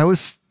that I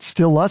was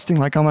still lusting.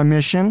 Like on my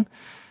mission,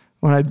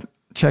 when I'd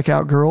check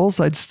out girls,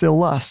 I'd still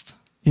lust,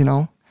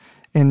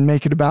 and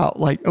make it about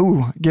like,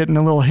 getting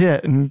a little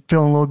hit and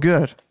feeling a little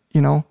good,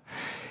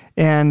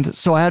 And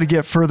so I had to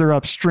get further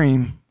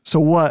upstream. So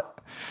why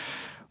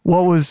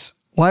was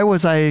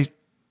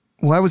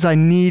I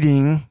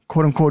needing,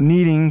 quote unquote,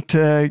 needing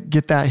to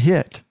get that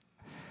hit?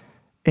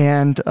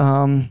 And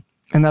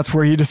that's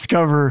where you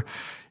discover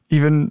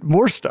even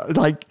more stuff.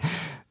 Like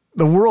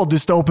the world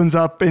just opens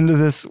up into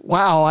this,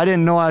 wow, I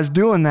didn't know I was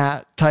doing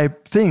that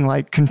type thing,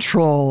 like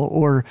control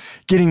or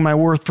getting my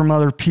worth from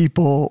other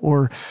people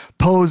or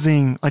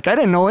posing. Like I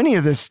didn't know any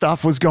of this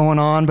stuff was going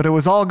on, but it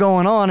was all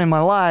going on in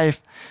my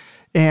life.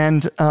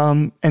 And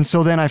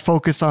so then I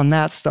focus on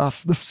that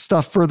stuff, the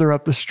stuff further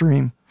up the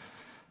stream.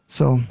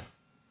 So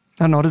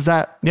I don't know. Does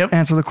that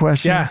answer the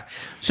question? Yeah.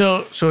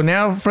 So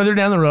now further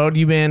down the road,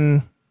 you've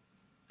been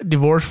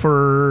divorced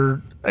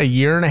for a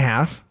year and a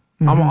half,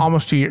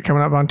 almost 2 years,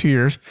 coming up on 2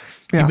 years.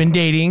 Yeah. You've been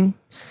dating.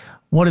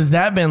 What has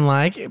that been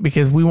like?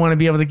 Because we want to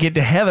be able to get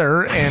to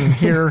Heather and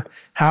hear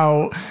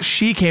how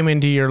she came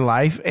into your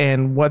life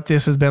and what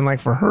this has been like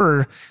for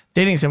her,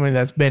 dating somebody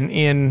that's been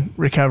in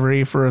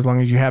recovery for as long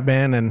as you have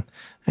been,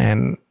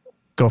 and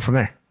go from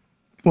there.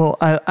 Well,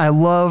 I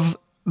love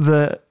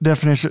the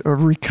definition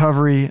of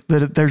recovery,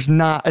 that there's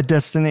not a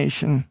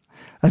destination.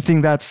 I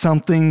think that's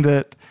something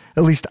that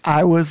at least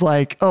I was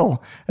like,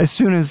 as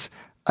soon as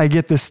I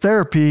get this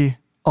therapy,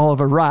 I'll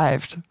have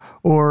arrived.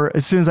 Or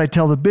as soon as I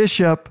tell the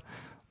bishop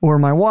or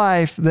my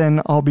wife,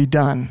 then I'll be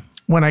done.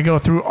 When I go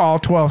through all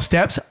 12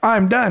 steps,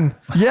 I'm done.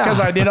 Yeah. Because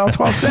I did all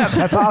 12 steps.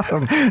 That's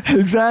awesome.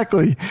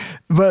 Exactly.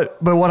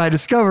 But what I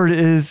discovered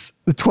is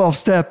the 12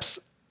 steps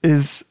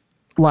is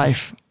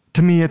life.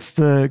 To me, it's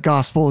the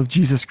gospel of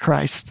Jesus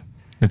Christ.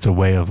 It's a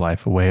way of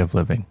life, a way of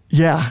living.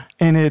 Yeah.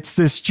 And it's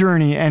this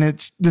journey, and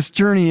this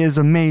journey is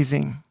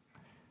amazing.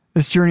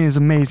 This journey is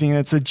amazing. And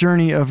it's a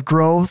journey of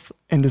growth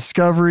and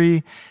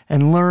discovery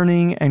and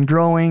learning and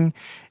growing.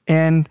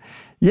 And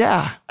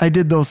yeah, I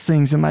did those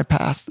things in my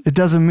past. It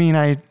doesn't mean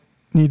I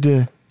need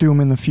to do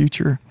them in the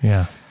future.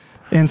 Yeah.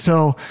 And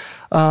so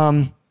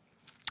I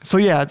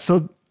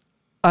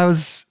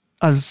was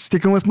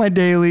sticking with my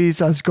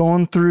dailies. I was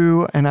going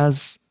through, and I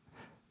was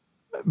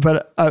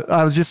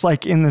just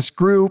like in this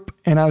group,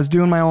 and I was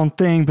doing my own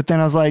thing. But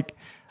then I was like,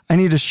 I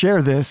need to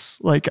share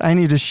this. Like I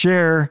need to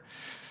share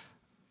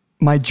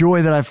my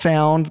joy that I've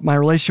found, my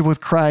relationship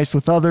with Christ,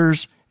 with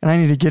others, and I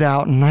need to get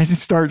out and I need to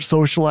start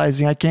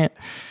socializing. I can't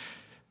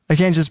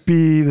just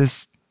be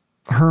this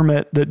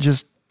hermit that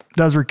just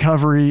does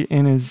recovery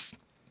in his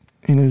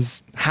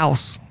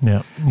house.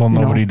 Yeah. Well,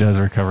 nobody does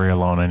recovery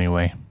alone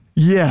anyway.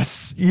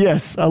 Yes.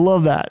 I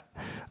love that.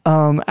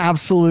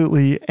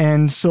 Absolutely.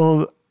 And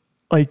so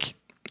the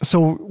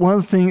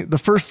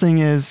first thing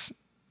is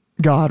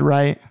God,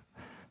 right?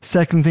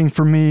 Second thing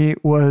for me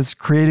was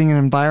creating an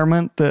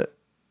environment that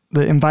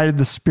invited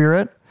the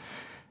Spirit.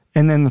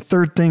 And then the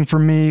third thing for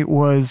me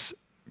was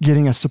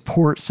getting a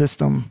support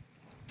system,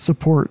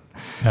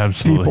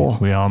 Absolutely. People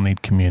we all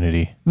need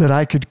community that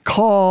I could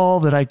call,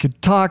 that I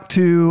could talk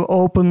to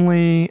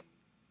openly,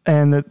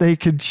 and that they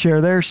could share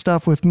their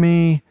stuff with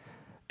me.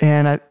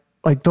 And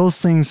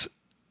those things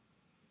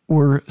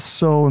were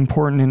so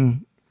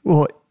important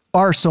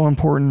are so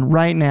important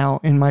right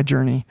now in my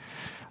journey.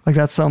 Like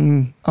that's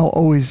something I'll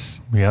always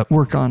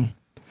work on.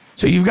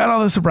 So you've got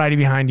all the sobriety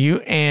behind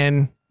you,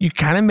 and you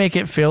kind of make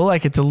it feel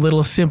like it's a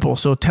little simple.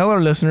 So tell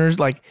our listeners,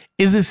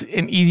 is this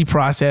an easy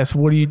process?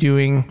 What are you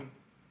doing?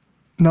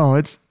 No,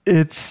 it's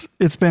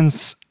been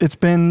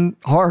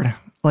hard.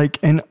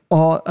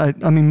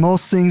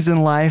 Most things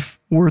in life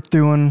worth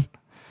doing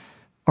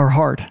are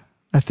hard,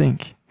 I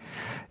think.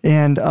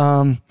 And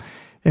one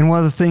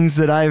of the things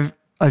that I've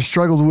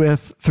struggled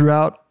with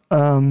throughout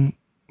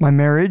my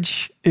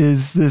marriage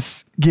is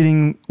this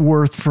getting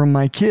worth from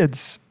my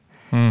kids.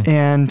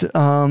 And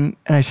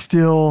I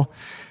still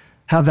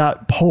have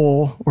that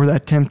pull or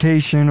that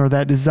temptation or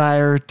that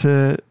desire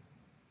to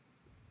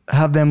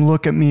have them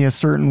look at me a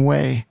certain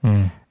way.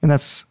 And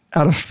that's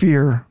out of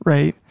fear,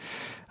 right?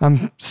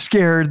 I'm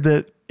scared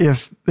that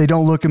if they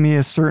don't look at me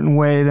a certain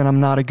way, then I'm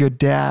not a good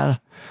dad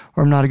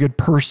or I'm not a good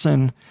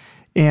person.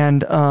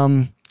 And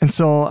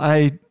so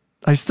I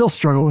still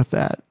struggle with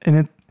that.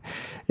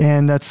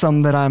 And that's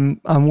something that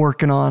I'm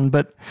working on,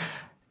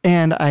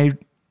 and I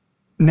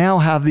now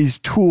have these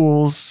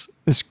tools,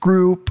 this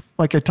group,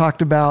 like I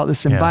talked about,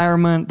 this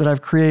environment that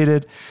I've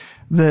created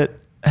that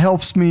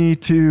helps me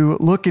to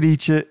look at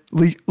each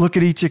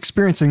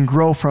experience and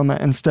grow from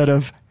it instead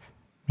of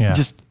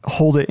just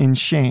hold it in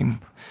shame,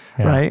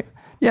 right?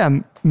 Yeah,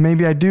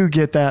 maybe I do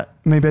get that.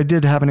 Maybe I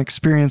did have an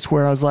experience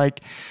where I was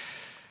like,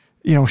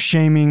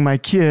 shaming my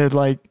kid,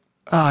 like,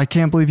 oh, I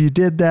can't believe you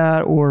did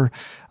that. Or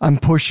I'm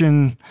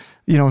pushing,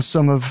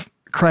 some of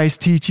Christ's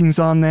teachings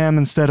on them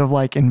instead of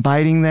like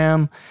inviting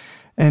them.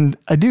 And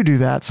I do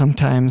that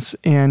sometimes.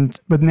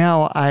 But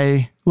now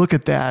I look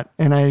at that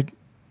and I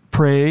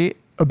pray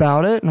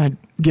about it and I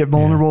get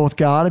vulnerable with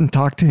God and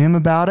talk to him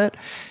about it.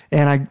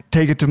 And I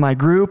take it to my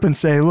group and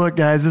say, look,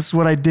 guys, this is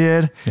what I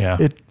did. Yeah.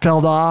 It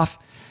fell off.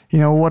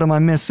 What am I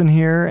missing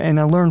here? And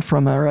I learned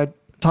from her. I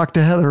talked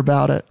to Heather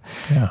about it.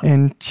 Yeah.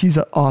 And she's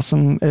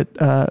awesome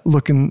at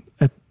looking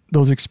at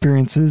those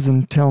experiences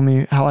and tell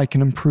me how I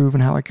can improve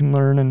and how I can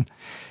learn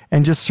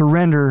and just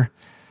surrender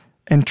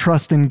and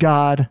trust in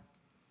God.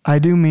 I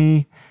do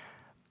me.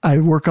 I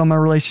work on my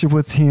relationship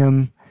with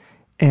him,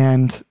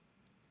 and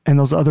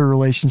those other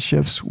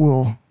relationships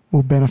will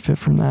benefit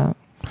from that.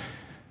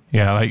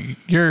 Yeah, like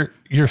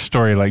your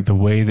story, like the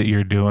way that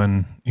you're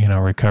doing,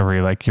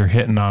 recovery, like you're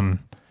hitting on,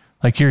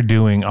 like you're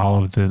doing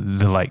all of the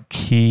like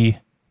key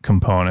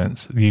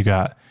components. You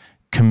got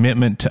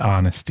commitment to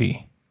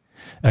honesty,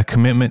 a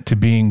commitment to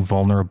being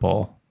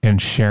vulnerable and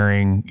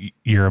sharing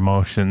your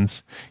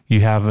emotions.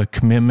 You have a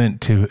commitment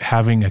to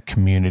having a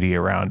community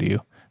around you,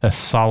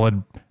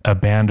 a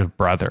band of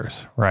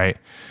brothers, right?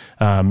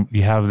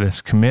 You have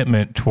this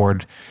commitment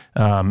toward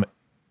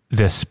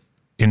this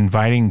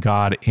inviting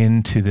God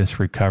into this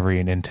recovery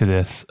and into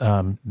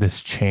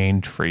this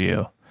change for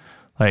you.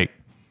 Like,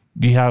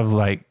 you have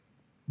like,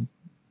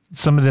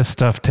 some of this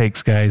stuff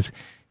takes, guys,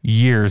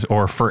 years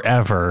or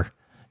forever,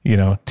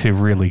 to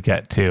really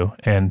get to.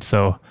 And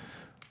so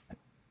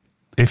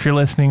if you're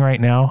listening right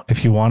now,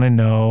 if you want to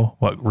know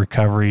what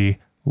recovery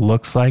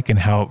looks like and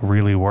how it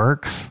really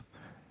works,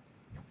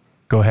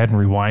 go ahead and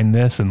rewind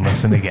this and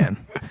listen again,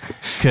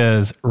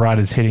 because Rod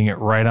is hitting it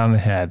right on the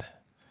head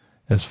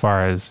as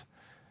far as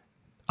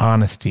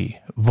honesty,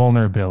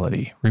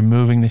 vulnerability,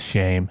 removing the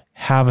shame,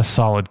 have a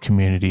solid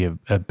community,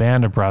 a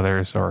band of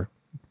brothers or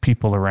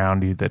people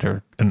around you that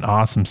are an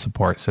awesome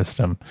support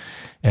system,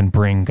 and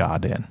bring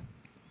God in.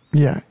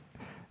 Yeah.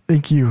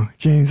 Thank you,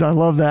 James. I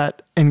love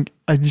that. And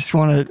I just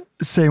want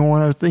to say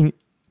one other thing.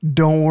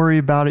 Don't worry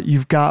about it.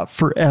 You've got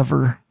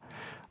forever.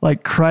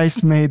 Like,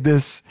 Christ made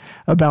this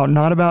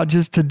not about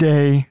just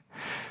today,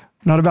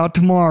 not about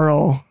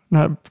tomorrow,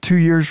 not 2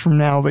 years from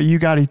now, but you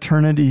got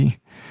eternity.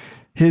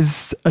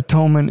 His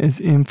atonement is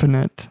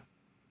infinite.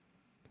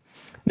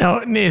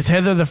 Now, is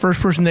Heather the first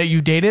person that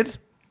you dated?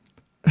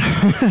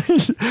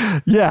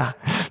 Yeah.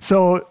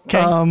 So,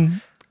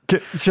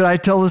 should I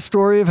tell the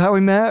story of how we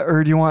met,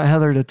 or do you want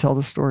Heather to tell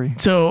the story?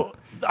 So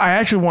I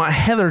actually want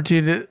Heather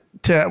to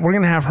we're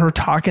going to have her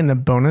talk in the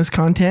bonus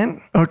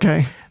content.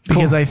 Okay.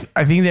 Because I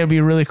think that'd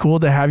be really cool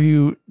to have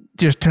you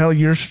just tell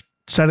your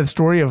side of the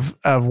story of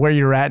where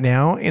you're at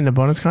now in the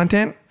bonus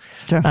content.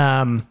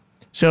 Yeah.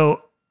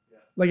 So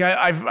like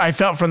I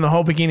felt from the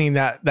whole beginning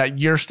that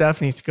your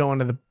stuff needs to go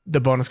into the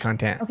bonus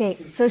content.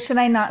 Okay. So should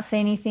I not say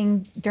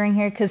anything during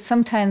here? Because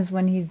sometimes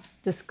when he's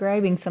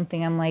describing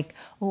something, I'm like,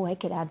 oh, I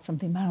could add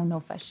something, but I don't know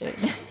if I should.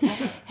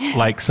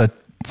 Like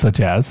such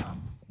as?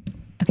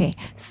 Okay,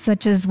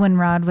 such as when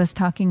Rod was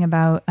talking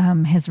about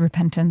his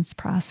repentance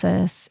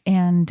process,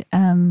 and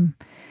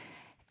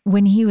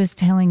when he was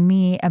telling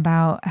me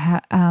about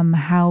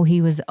how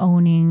he was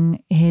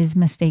owning his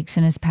mistakes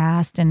in his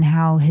past and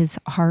how his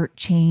heart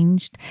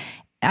changed,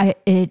 I've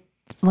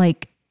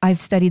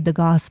studied the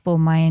gospel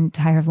my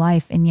entire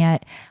life, and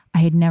yet I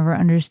had never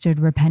understood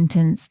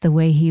repentance the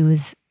way he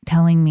was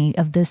telling me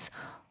of this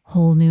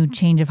whole new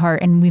change of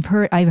heart. And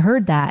I've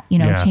heard that,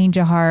 change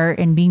of heart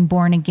and being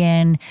born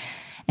again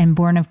and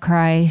born of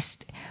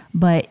Christ,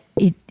 but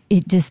it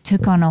just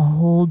took on a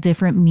whole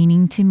different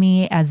meaning to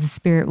me as the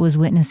Spirit was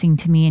witnessing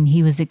to me, and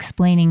he was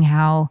explaining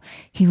how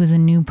he was a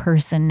new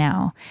person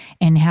now,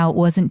 and how it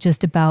wasn't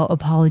just about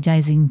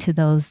apologizing to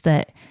those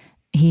that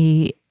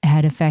he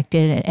had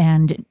affected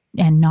and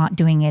not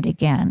doing it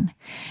again.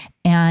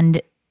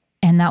 And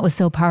that was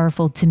so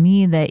powerful to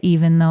me that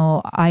even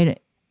though I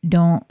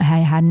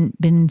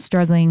hadn't been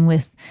struggling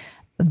with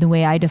the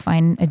way I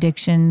define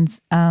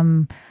addictions,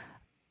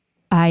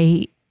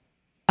 I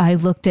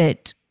looked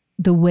at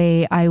the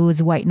way I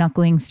was white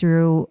knuckling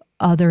through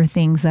other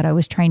things that I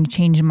was trying to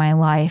change in my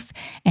life,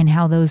 and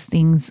how those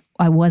things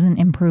I wasn't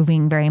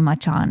improving very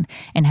much on,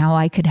 and how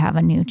I could have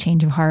a new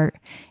change of heart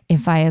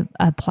if I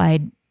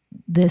applied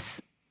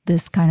this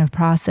kind of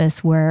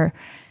process where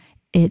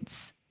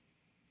it's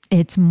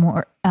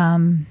more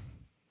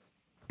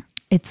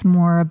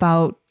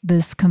about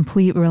this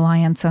complete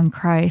reliance on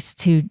Christ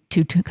to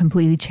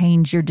completely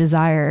change your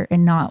desire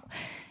and not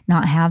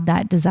have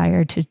that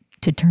desire to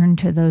turn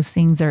to those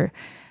things,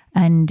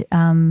 and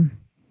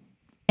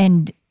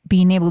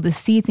being able to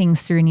see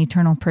things through an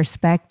eternal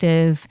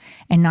perspective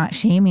and not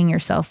shaming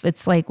yourself.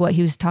 It's like what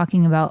he was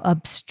talking about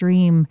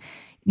upstream.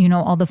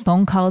 All the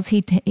phone calls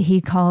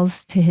he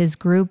calls to his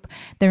group,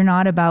 they're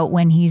not about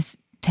when he's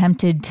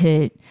tempted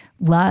to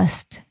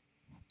lust.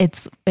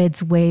 It's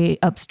way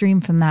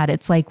upstream from that.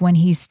 It's like when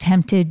he's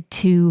tempted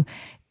to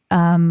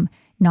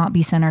not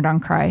be centered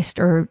on Christ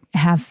or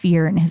have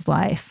fear in his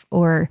life.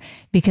 Or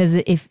because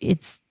if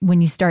it's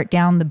when you start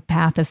down the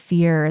path of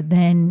fear,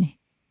 then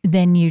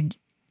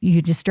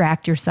you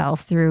distract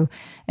yourself through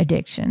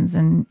addictions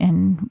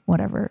and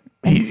whatever.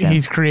 And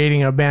He's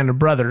creating a band of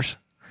brothers,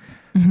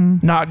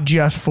 not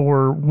just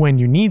for when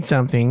you need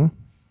something,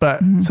 but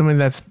somebody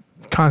that's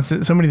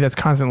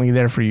constantly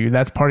there for you.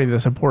 That's part of the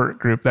support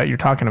group that you're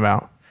talking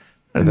about,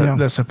 or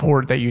the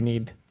support that you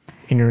need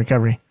in your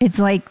recovery. It's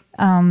like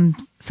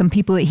some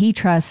people that he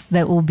trusts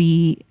that will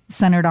be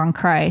centered on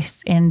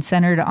Christ and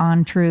centered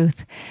on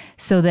truth,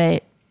 so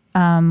that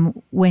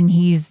when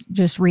he's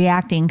just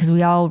reacting, because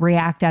we all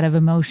react out of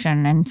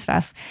emotion and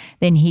stuff,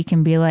 then he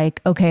can be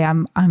like, okay,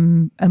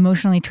 I'm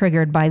emotionally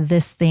triggered by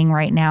this thing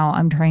right now.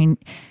 I'm trying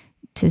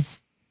to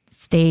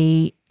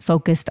stay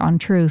focused on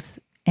truth.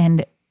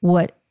 And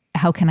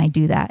how can I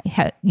do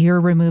that?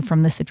 You're removed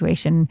from the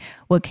situation.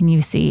 What can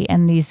you see?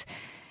 And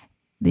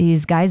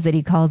these guys that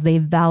he calls, they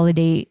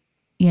validate,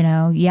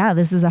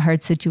 this is a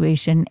hard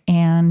situation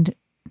and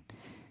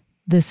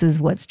this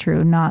is what's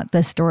true, not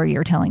the story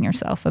you're telling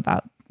yourself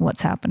about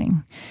what's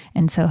happening.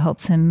 And so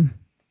helps him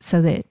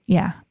so that,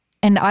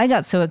 And I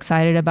got so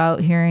excited about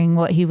hearing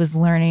what he was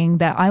learning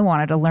that I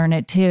wanted to learn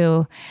it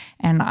too.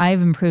 And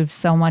I've improved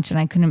so much, and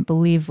I couldn't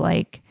believe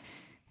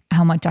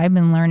how much I've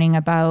been learning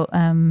about,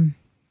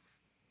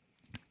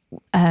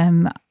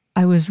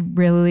 I was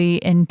really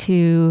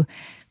into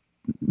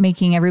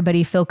making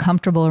everybody feel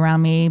comfortable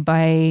around me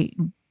by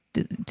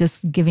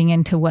just giving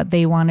into what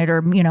they wanted,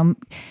 or,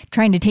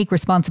 trying to take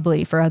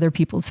responsibility for other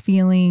people's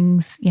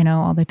feelings,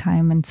 all the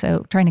time. And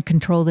so trying to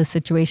control the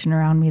situation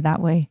around me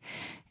that way.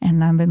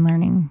 And I've been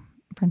learning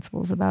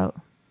principles about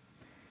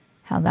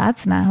how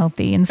that's not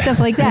healthy and stuff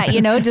like that,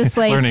 just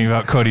like learning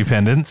about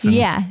codependence.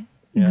 Yeah,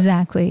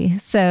 exactly.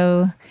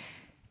 So,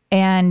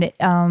 and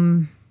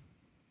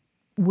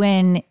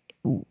when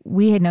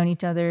we had known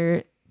each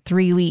other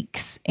 3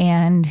 weeks,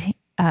 and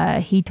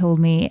he told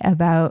me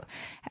about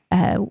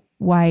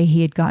why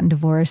he had gotten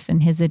divorced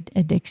and his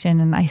addiction.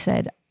 And I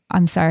said,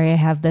 I'm sorry, I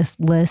have this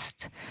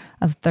list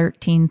of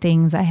 13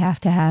 things I have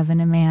to have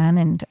in a man,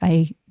 and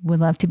I would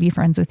love to be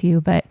friends with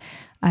you, but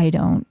I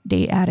don't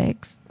date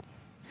addicts.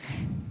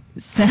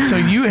 So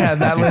you had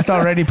that list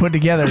already put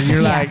together.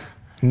 You're like,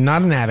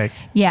 not an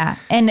addict. Yeah.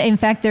 And in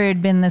fact, there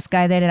had been this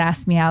guy that had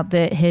asked me out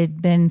that had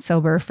been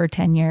sober for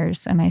 10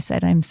 years. And I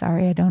said, I'm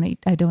sorry, I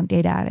don't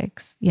date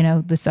addicts,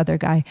 this other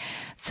guy.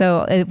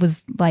 So it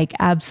was like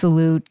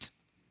absolutely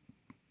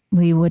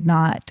would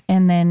not.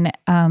 And then,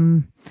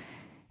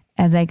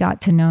 as I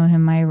got to know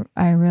him,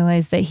 I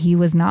realized that he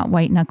was not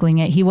white knuckling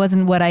it. He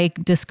wasn't what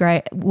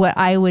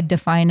I would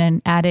define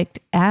an addict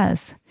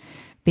as,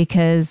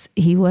 because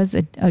he was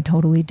a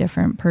totally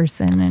different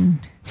person.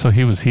 And so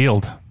he was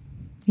healed.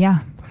 Yeah.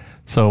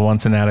 So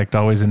once an addict,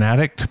 always an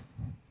addict.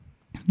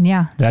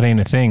 Yeah. That ain't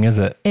a thing, is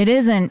it? It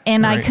isn't.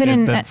 And right. I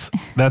couldn't.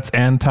 That's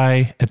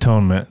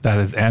anti-atonement. That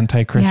is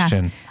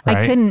anti-Christian. Yeah. Right?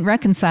 I couldn't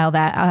reconcile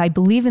that. I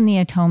believe in the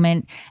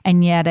atonement,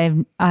 and yet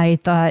I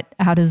thought,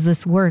 how does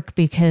this work?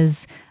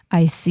 Because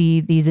I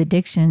see these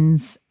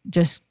addictions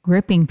just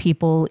gripping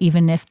people,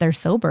 even if they're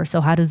sober. So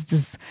how does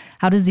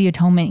the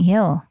atonement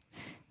heal?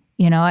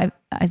 I've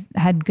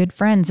had good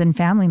friends and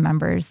family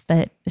members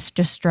that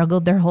just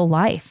struggled their whole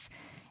life.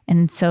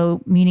 And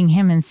so meeting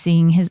him and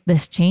seeing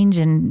this change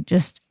in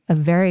just a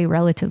very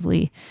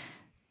relatively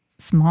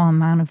small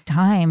amount of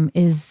time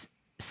is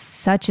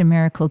such a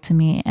miracle to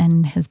me,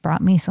 and has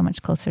brought me so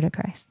much closer to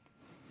Christ.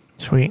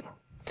 Sweet.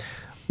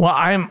 Well,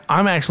 I'm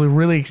actually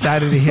really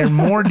excited to hear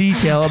more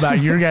detail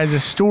about your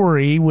guys'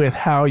 story with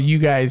how you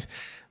guys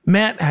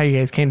met, how you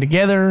guys came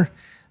together.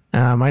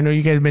 I know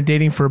you guys have been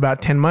dating for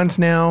about 10 months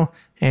now,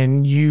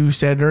 and you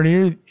said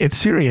earlier it's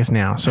serious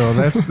now. So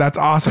that's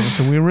awesome.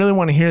 So we really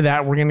want to hear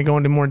that. We're going to go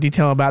into more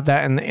detail about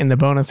that in the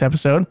bonus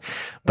episode.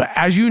 But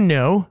as you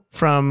know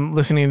from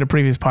listening to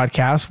previous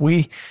podcasts,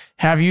 we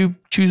have you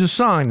choose a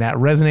song that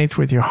resonates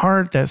with your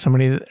heart, that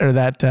somebody or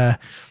that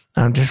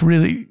just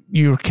really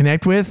you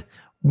connect with.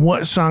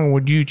 What song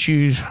would you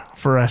choose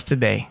for us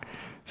today?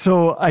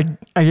 So I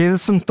gave it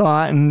some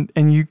thought,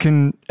 and you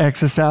can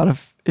X this out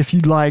if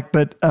you'd like,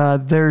 but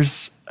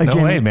there's again.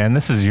 No way, man!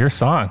 This is your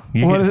song.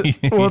 Well,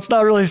 it's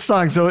not really a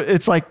song. So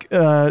it's like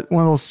one of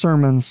those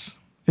sermons.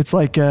 It's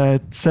like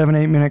a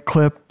 7-8 minute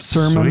clip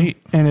sermon. Sweet.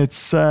 And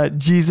it's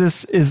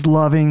Jesus is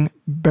loving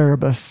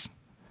Barabbas.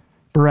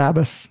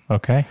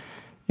 Okay.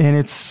 And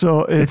it's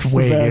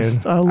way the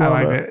best. good. I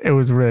love it. It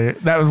was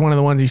that was one of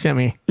the ones you sent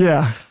me.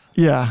 Yeah.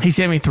 Yeah. He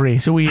sent me 3.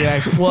 So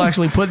we'll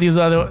actually put these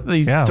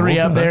 3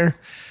 up there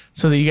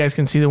so that you guys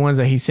can see the ones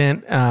that he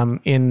sent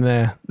in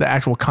the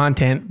actual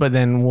content. But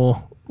then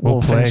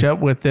we'll finish up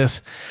with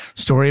this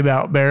story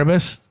about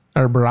Barabbas.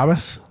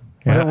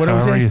 Yeah, what do we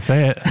say? You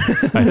say it.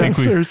 I think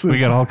we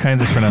got all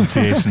kinds of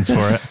pronunciations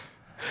for it.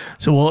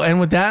 So we'll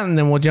end with that, and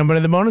then we'll jump into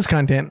the bonus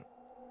content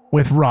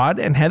with Rod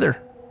and Heather.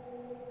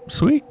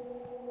 Sweet.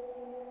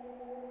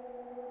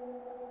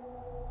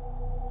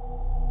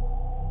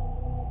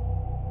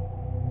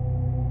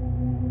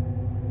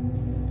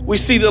 We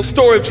see the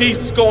story of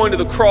Jesus going to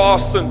the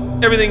cross,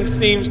 and everything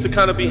seems to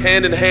kind of be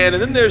hand in hand.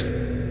 And then there's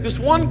this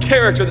one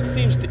character that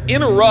seems to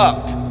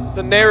interrupt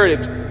the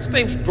narrative. His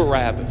name's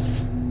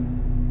Barabbas.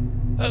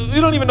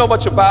 We don't even know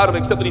much about him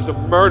except that he's a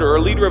murderer,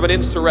 a leader of an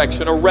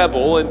insurrection, a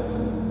rebel.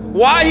 And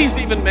why he's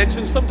even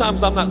mentioned,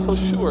 sometimes I'm not so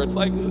sure. It's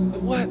like,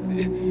 what?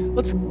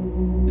 This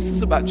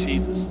is about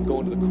Jesus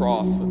going to the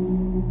cross.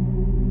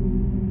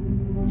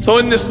 So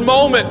in this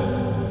moment,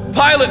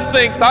 Pilate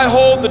thinks, I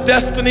hold the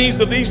destinies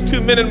of these two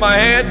men in my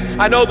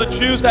hand. I know the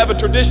Jews have a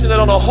tradition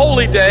that on a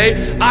holy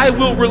day, I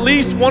will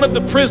release one of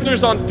the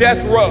prisoners on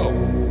death row.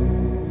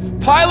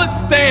 Pilate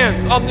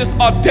stands on this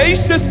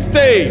audacious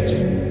stage,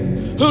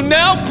 who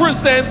now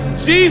presents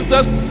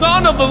Jesus,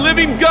 Son of the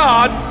living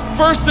God,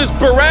 versus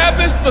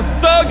Barabbas, the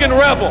thug and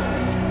rebel.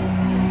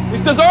 He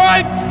says, all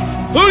right,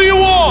 who do you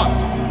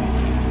want?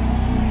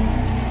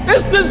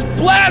 This is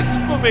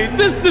blasphemy.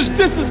 This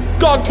has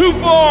gone too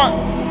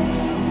far.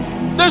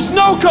 There's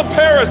no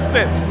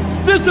comparison.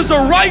 This is a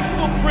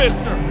rightful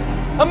prisoner,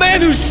 a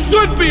man who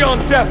should be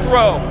on death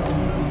row.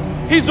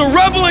 He's a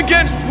rebel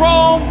against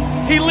Rome.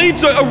 He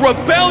leads a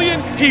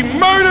rebellion. He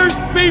murders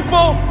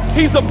people.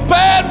 He's a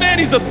bad man.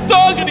 He's a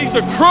thug and he's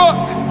a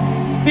crook.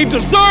 He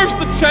deserves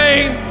the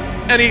chains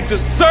and he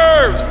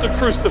deserves the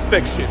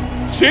crucifixion.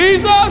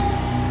 Jesus,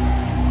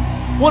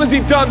 what has he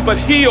done but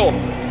heal,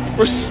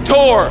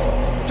 restore,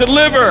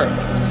 deliver,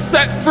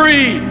 set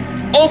free,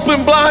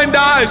 open blind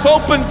eyes,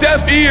 open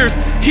deaf ears,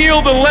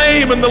 heal the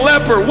lame and the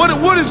leper?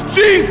 What has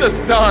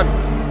Jesus done?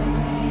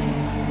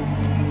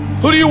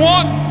 Who do you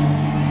want?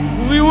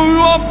 We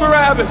want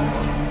Barabbas.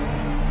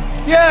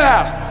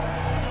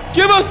 Yeah,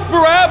 give us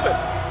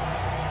Barabbas.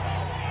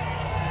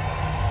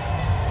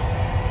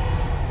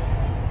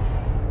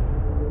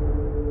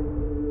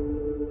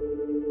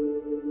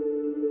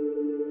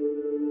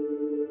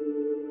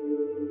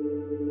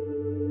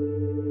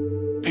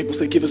 People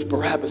say, give us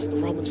Barabbas. The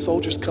Roman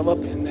soldiers come up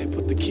and they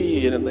put the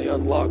key in and they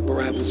unlock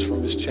Barabbas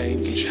from his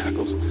chains and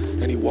shackles.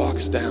 And he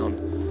walks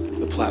down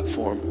the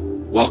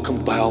platform,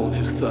 welcomed by all of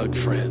his thug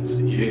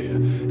friends. Yeah,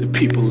 the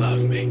people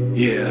love me.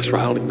 Yeah, that's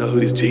right. I don't even know who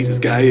this Jesus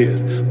guy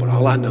is, but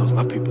all I know is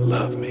my people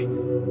love me.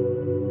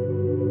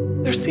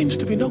 There seems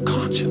to be no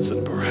conscience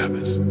in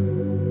Barabbas.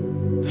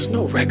 There's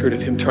no record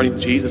of him turning to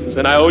Jesus and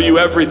saying, I owe you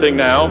everything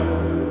now,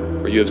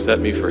 for you have set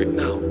me free.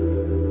 No,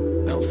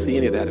 I don't see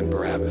any of that in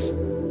Barabbas.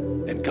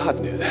 And God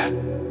knew that.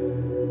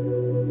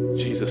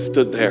 Jesus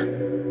stood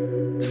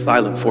there,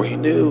 silent, for he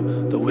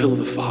knew the will of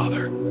the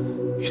Father.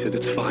 He said,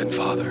 it's fine,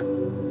 Father.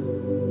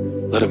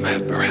 Let him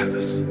have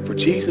Barabbas. For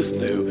Jesus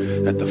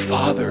knew that the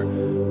Father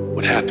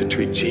would have to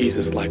treat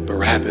Jesus like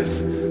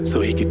Barabbas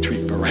so he could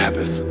treat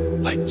Barabbas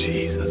like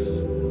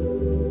Jesus.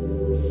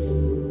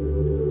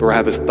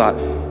 Barabbas thought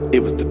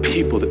it was the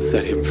people that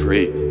set him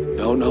free.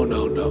 No.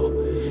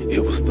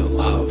 It was the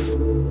love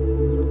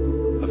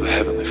of a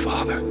heavenly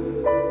Father.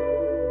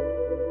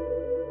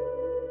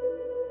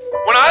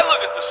 When I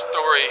look at the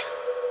story,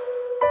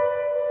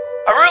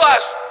 I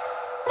realize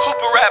who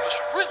Barabbas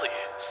really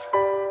is.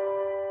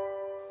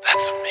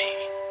 That's me.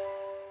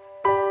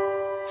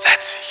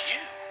 That's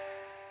you.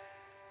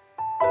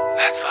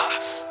 That's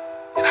us.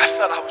 And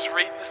I was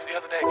reading this the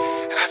other day,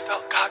 and I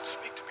felt God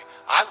speak to me.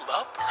 I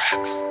love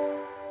Barabbas.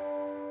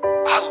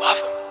 I love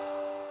him.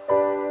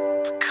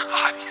 But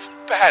God, he's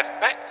a bad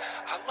man.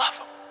 I love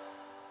him.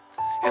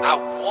 And I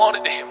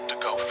wanted him to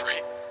go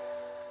free.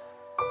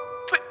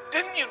 But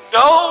didn't you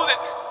know that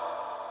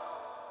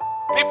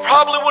he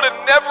probably would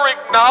have never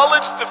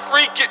acknowledged the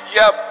free gift?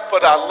 Yeah,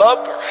 but I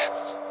love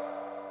Barabbas.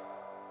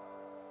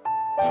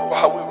 For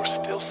while we were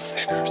still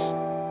sinners,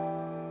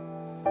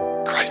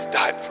 Christ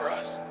died for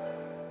us.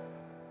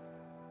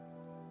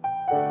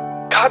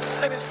 God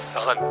sent his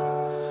son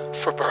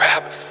for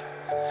Barabbas,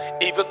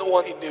 even the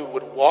one he knew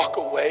would walk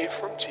away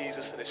from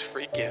Jesus and his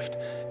free gift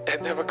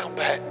and never come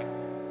back.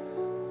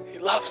 He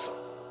loves him.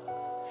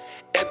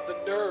 And the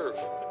nerve,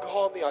 the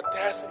gall, and the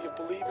audacity of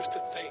believers to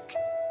think,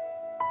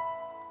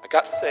 I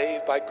got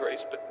saved by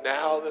grace, but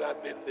now that I'm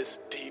in this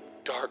deep,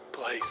 dark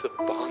place of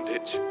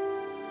bondage,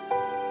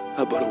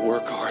 I better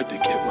work hard to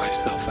get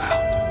myself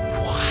out.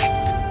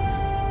 What?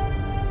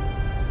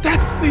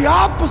 That's the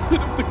opposite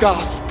of the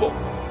gospel.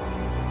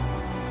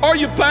 Are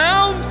you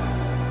bound?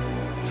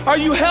 Are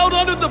you held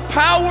under the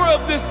power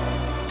of this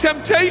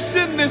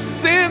temptation, this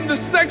sin, the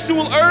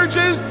sexual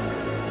urges?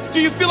 Do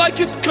you feel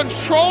like it's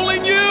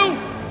controlling you?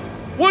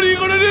 What are you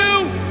gonna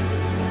do?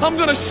 I'm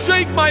gonna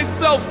shake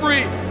myself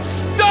free.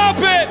 Stop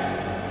it!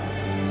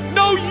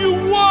 No, you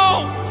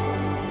won't.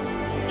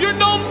 You're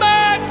no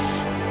match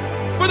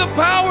for the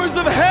powers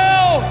of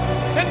hell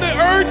and the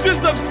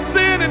urges of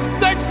sin and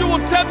sexual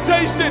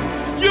temptation.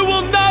 You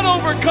will not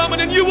overcome it,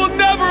 and you will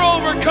never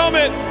overcome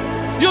it.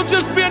 You'll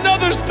just be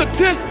another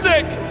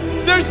statistic.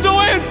 There's no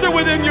answer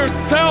within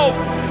yourself.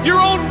 Your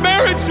own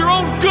marriage, your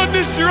own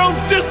goodness, your own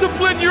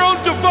discipline, your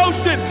own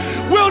devotion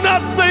will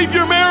not save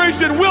your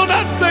marriage and will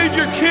not save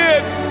your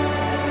kids.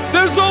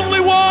 There's only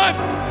one,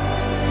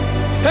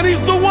 and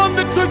he's the one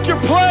that took your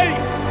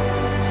place.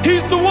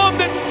 He's the one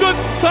that stood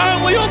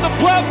silently on the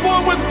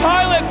platform with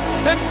Pilate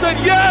and said,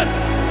 yes,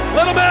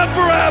 let him have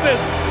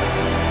Barabbas.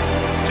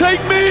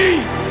 Take me.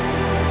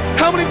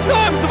 How many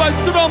times have I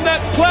stood on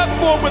that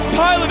platform with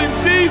Pilate and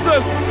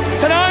Jesus,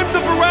 and I'm the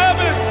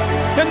Barabbas,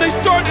 and they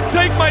start to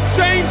take my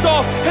chains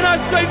off, and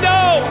I say,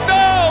 no,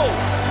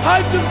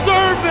 I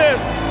deserve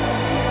this.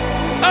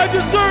 I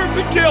deserve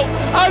the guilt.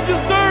 I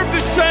deserve the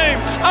shame.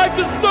 I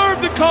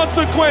deserve the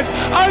consequence.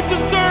 I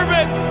deserve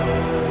it.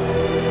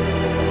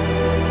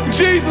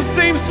 Jesus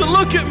seems to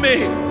look at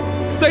me,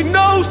 say,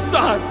 no,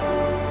 son,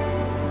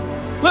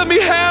 let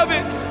me have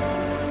it.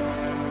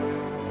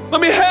 Let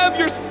me have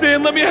your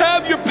sin. Let me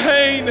have your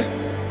pain.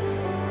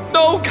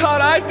 No, God,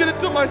 I did it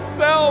to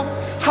myself.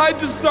 I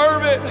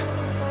deserve it.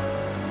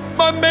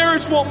 My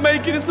marriage won't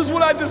make it. This is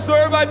what I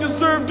deserve. I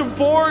deserve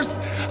divorce.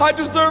 I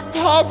deserve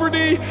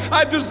poverty.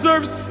 I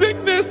deserve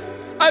sickness.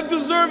 I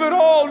deserve it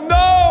all.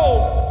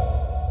 No.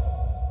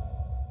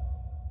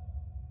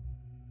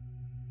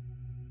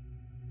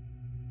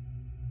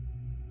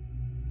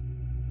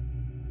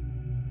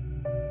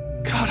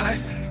 God,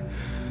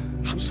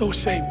 I'm so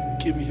ashamed.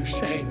 Give me your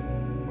shame.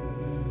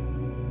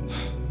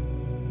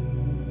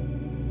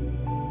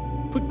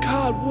 But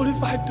God, what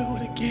if I do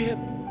it again?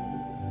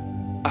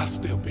 I'll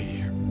still be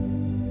here.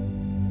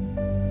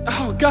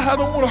 Oh God, I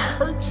don't want to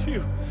hurt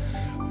you.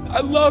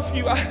 I love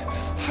you. I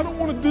don't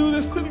want to do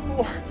this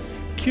anymore.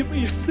 Give me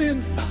your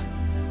sins, son.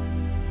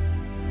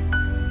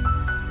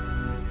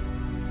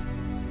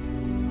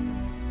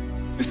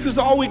 This is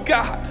all we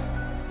got.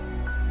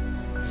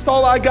 It's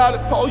all I got.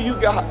 It's all you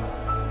got.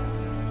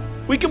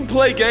 We can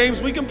play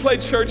games. We can play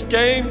church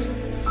games.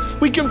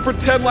 We can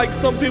pretend like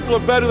some people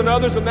are better than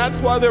others and that's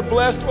why they're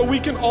blessed, or we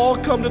can all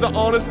come to the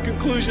honest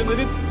conclusion that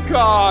it's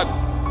God.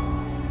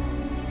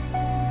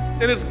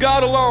 And it's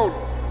God alone.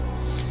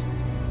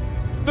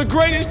 The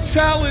greatest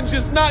challenge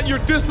is not your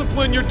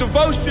discipline, your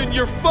devotion,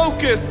 your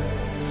focus.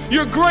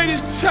 Your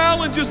greatest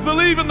challenge is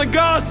believing the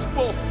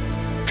gospel.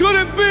 Could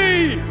it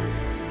be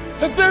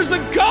that there's a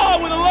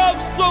God with a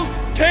love so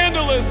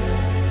scandalous,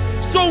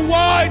 so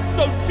wide,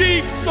 so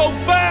deep, so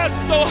vast,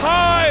 so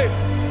high,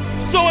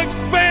 so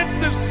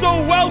expansive,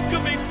 so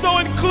welcoming, so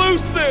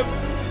inclusive?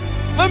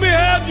 Let me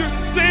have your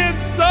sin,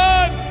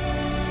 son.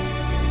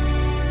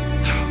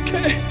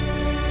 Okay.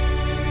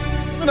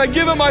 And I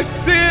give him my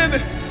sin.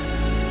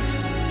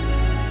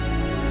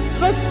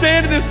 And I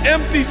stand in this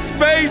empty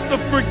space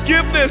of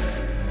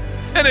forgiveness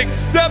and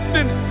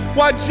acceptance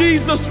while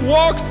Jesus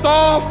walks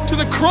off to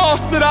the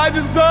cross that I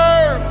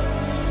deserve.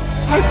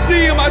 I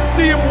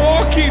see him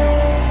walking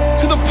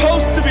to the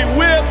post to be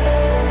whipped.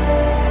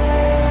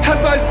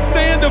 As I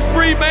stand a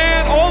free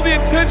man, all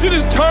the attention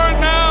is turned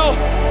now.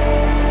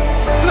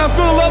 And I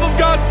feel the love of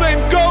God saying,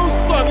 go,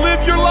 son,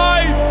 live your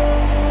life.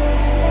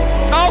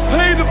 I'll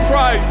pay the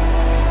price.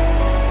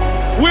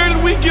 Where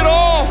did we get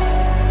off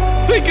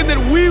thinking that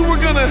we were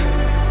gonna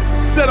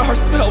set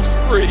ourselves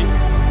free?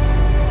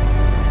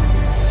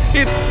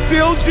 It's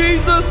still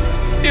Jesus.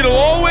 It'll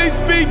always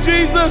be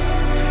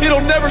Jesus.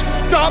 It'll never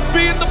stop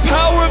being the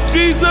power of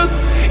Jesus.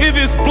 If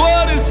his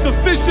blood is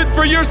sufficient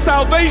for your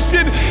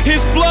salvation,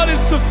 his blood is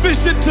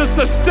sufficient to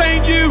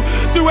sustain you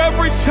through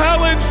every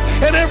challenge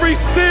and every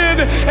sin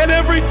and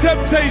every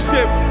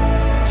temptation.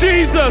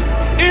 Jesus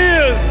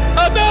is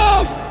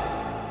enough.